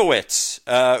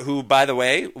Dweebowitz, who, by the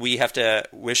way, we have to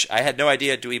wish. I had no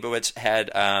idea Dweebowitz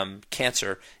had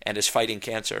cancer and is fighting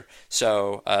cancer.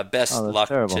 So best luck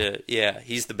terrible.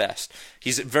 He's the best.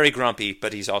 He's very grumpy,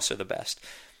 but he's also the best.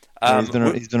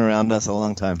 He's been around us a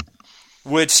long time.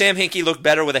 Would Sam Hinkie look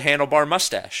better with a handlebar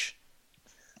mustache?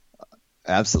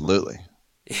 Absolutely.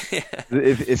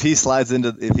 If he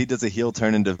does a heel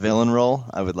turn into villain role,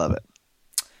 I would love it.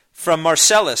 From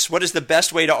Marcellus, what is the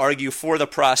best way to argue for the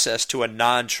process to a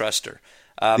non-truster?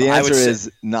 The answer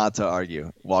is not to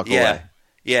argue. Walk away.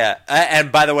 Yeah.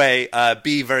 And by the way,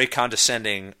 be very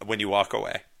condescending when you walk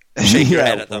away. Shake your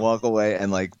head at them. Walk away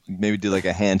and maybe do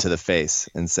a hand to the face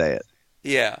and say it.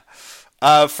 Yeah.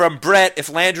 From Brett, if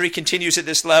Landry continues at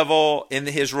this level in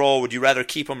his role, would you rather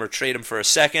keep him or trade him for a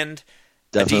second?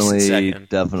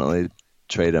 Definitely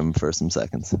trade him for some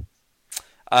seconds.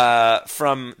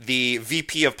 From the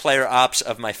VP of Player Ops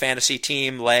of my fantasy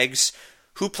team, Legs,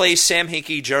 who plays Sam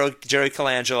Hinkie, Jerry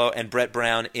Colangelo, and Brett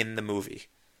Brown in the movie?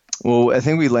 Well, I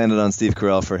think we landed on Steve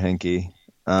Carell for Hinkie.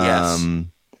 Yes.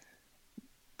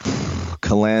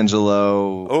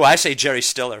 Colangelo. Oh, I say Jerry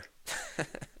Stiller.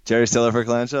 Jerry Stiller for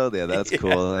Colangelo? Yeah, that's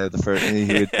cool.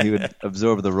 He would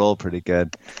absorb the role pretty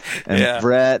good. And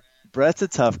Brett's a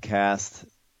tough cast.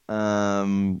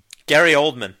 Gary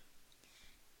Oldman.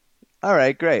 All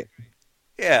right, great.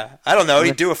 Yeah, I don't know.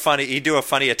 He'd do a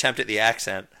funny attempt at the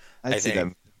accent. I see think.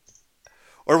 them.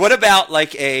 Or what about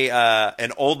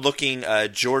an old looking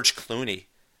George Clooney?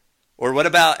 Or what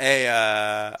about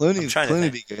a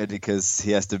Clooney be good because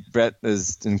Brett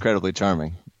is incredibly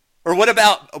charming. Or what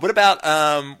about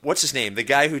what's his name? The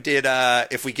guy who did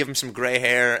If We Give Him Some Gray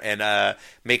Hair and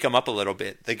Make Him Up a Little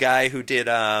Bit. The guy who did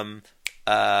the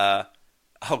guy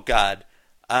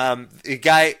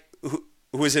who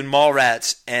was in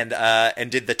Mallrats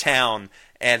and did The Town,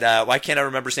 and why can't I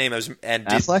remember his name?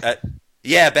 Affleck?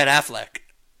 Ben Affleck.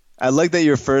 I like that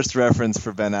your first reference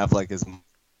for Ben Affleck is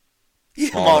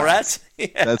Mallrats.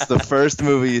 Yeah. That's the first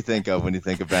movie you think of when you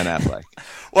think of Ben Affleck.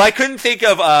 Well, I couldn't think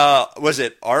of, was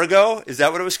it Argo? Is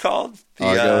that what it was called?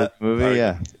 Argo movie,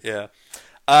 Argo. yeah.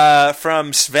 Yeah.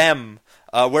 From Svem,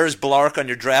 where's Blark on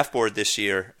your draft board this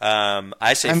year?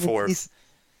 I say 4.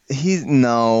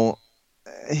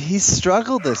 He's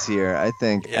struggled this year, I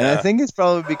think. Yeah. And I think it's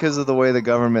probably because of the way the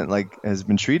government has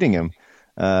been treating him.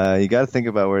 You got to think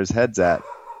about where his head's at.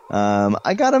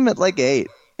 I got him at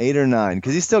 8 or 9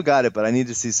 because he still got it, but I need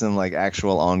to see some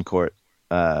actual on-court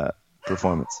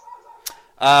performance.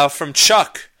 From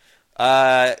Chuck,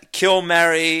 Kill,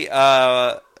 Marry.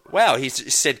 Wow, he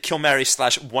said Kill, Marry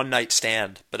 / one night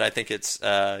stand, but I think it's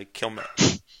Kill,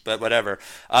 but whatever.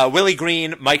 Willie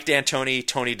Green, Mike D'Antoni,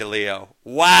 Tony DeLeo.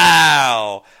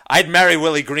 Wow, I'd marry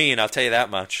Willie Green. I'll tell you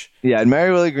that much. Yeah, I'd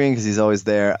marry Willie Green because he's always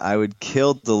there. I would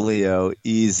kill DeLeo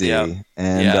easy. Yep.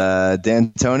 And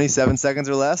D'Antoni, 7 seconds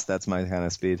or less. That's my kind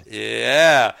of speed.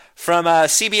 Yeah. From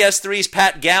CBS 3's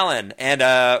Pat Gallen and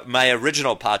my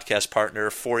original podcast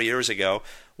partner 4 years ago.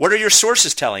 What are your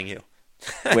sources telling you?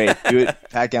 Wait,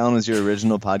 Pat Gallen was your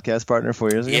original podcast partner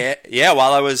 4 years ago? Yeah.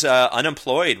 While I was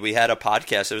unemployed, we had a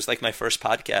podcast. It was my first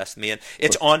podcast.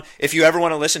 It's on. If you ever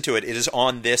want to listen to it, it is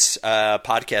on this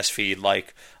podcast feed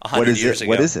 100 years ago.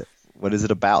 What is it? What is it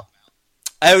about?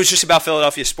 It was just about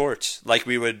Philadelphia sports.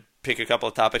 We would pick a couple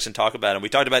of topics and talk about them. We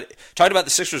talked about the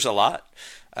Sixers a lot.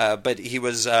 But he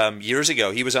was years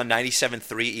ago. He was on 97.3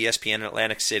 ESPN in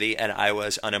Atlantic City, and I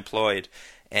was unemployed.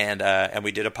 And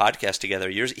we did a podcast together.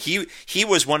 He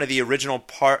was one of the original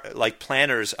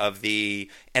planners of the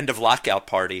end of lockout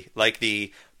party,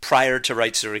 the prior to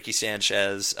Ricky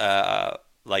Sanchez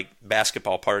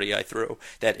basketball party I threw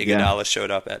that Iguodala showed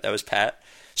up at. That was Pat.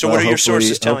 So what are your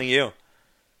sources telling you?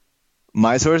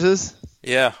 My sources?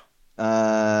 Yeah.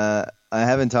 I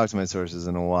haven't talked to my sources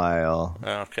in a while.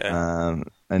 Okay.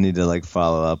 I need to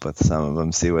follow up with some of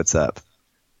them, see what's up.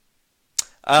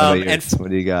 And what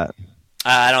do you got?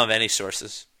 I don't have any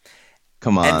sources.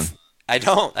 Come on. I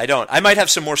don't. I might have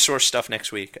some more source stuff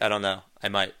next week. I don't know. I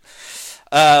might.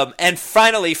 And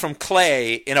finally, from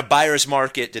Clay, in a buyer's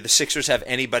market, do the Sixers have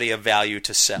anybody of value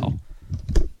to sell?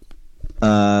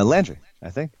 Landry,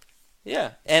 I think.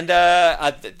 Yeah, and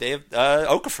they have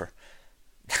Okafor.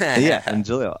 Yeah, and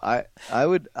Jaleel.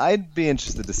 I'd be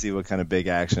interested to see what kind of big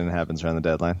action happens around the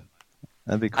deadline.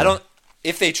 That'd be cool.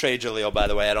 If they trade Jaleel, by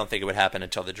the way, I don't think it would happen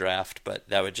until the draft, but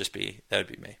that would be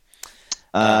me.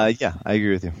 Yeah, I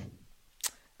agree with you.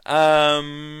 Do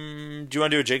you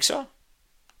want to do a jigsaw?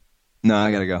 No,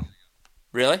 I gotta go.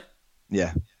 Really?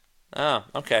 Yeah. Oh,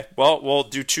 okay. Well, we'll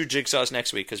do 2 jigsaws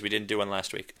next week because we didn't do one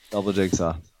last week. Double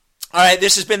jigsaw. All right,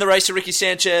 this has been the Rice to Ricky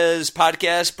Sanchez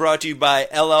podcast brought to you by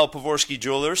LL Pavorsky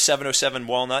Jewelers, 707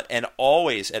 Walnut, and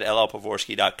always at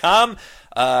llpavorsky.com.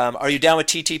 Are you down with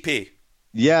TTP?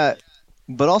 Yeah,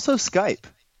 but also Skype,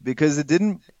 because it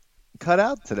didn't cut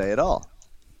out today at all.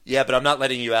 Yeah, but I'm not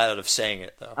letting you out of saying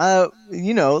it, though.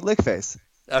 Lick face.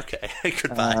 Okay,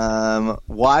 goodbye.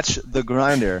 Watch The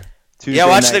Grinder. Tuesday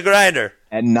watch The Grinder.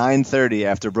 At 9:30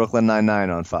 after Brooklyn Nine-Nine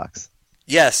on Fox.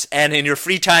 Yes, and in your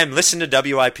free time, listen to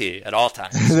WIP at all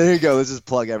times. There you go. Let's just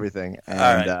plug everything. And,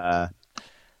 all right.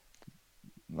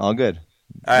 All good.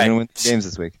 All right. We're going to win games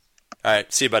this week. All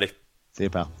right. See you, buddy. See you,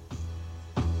 pal.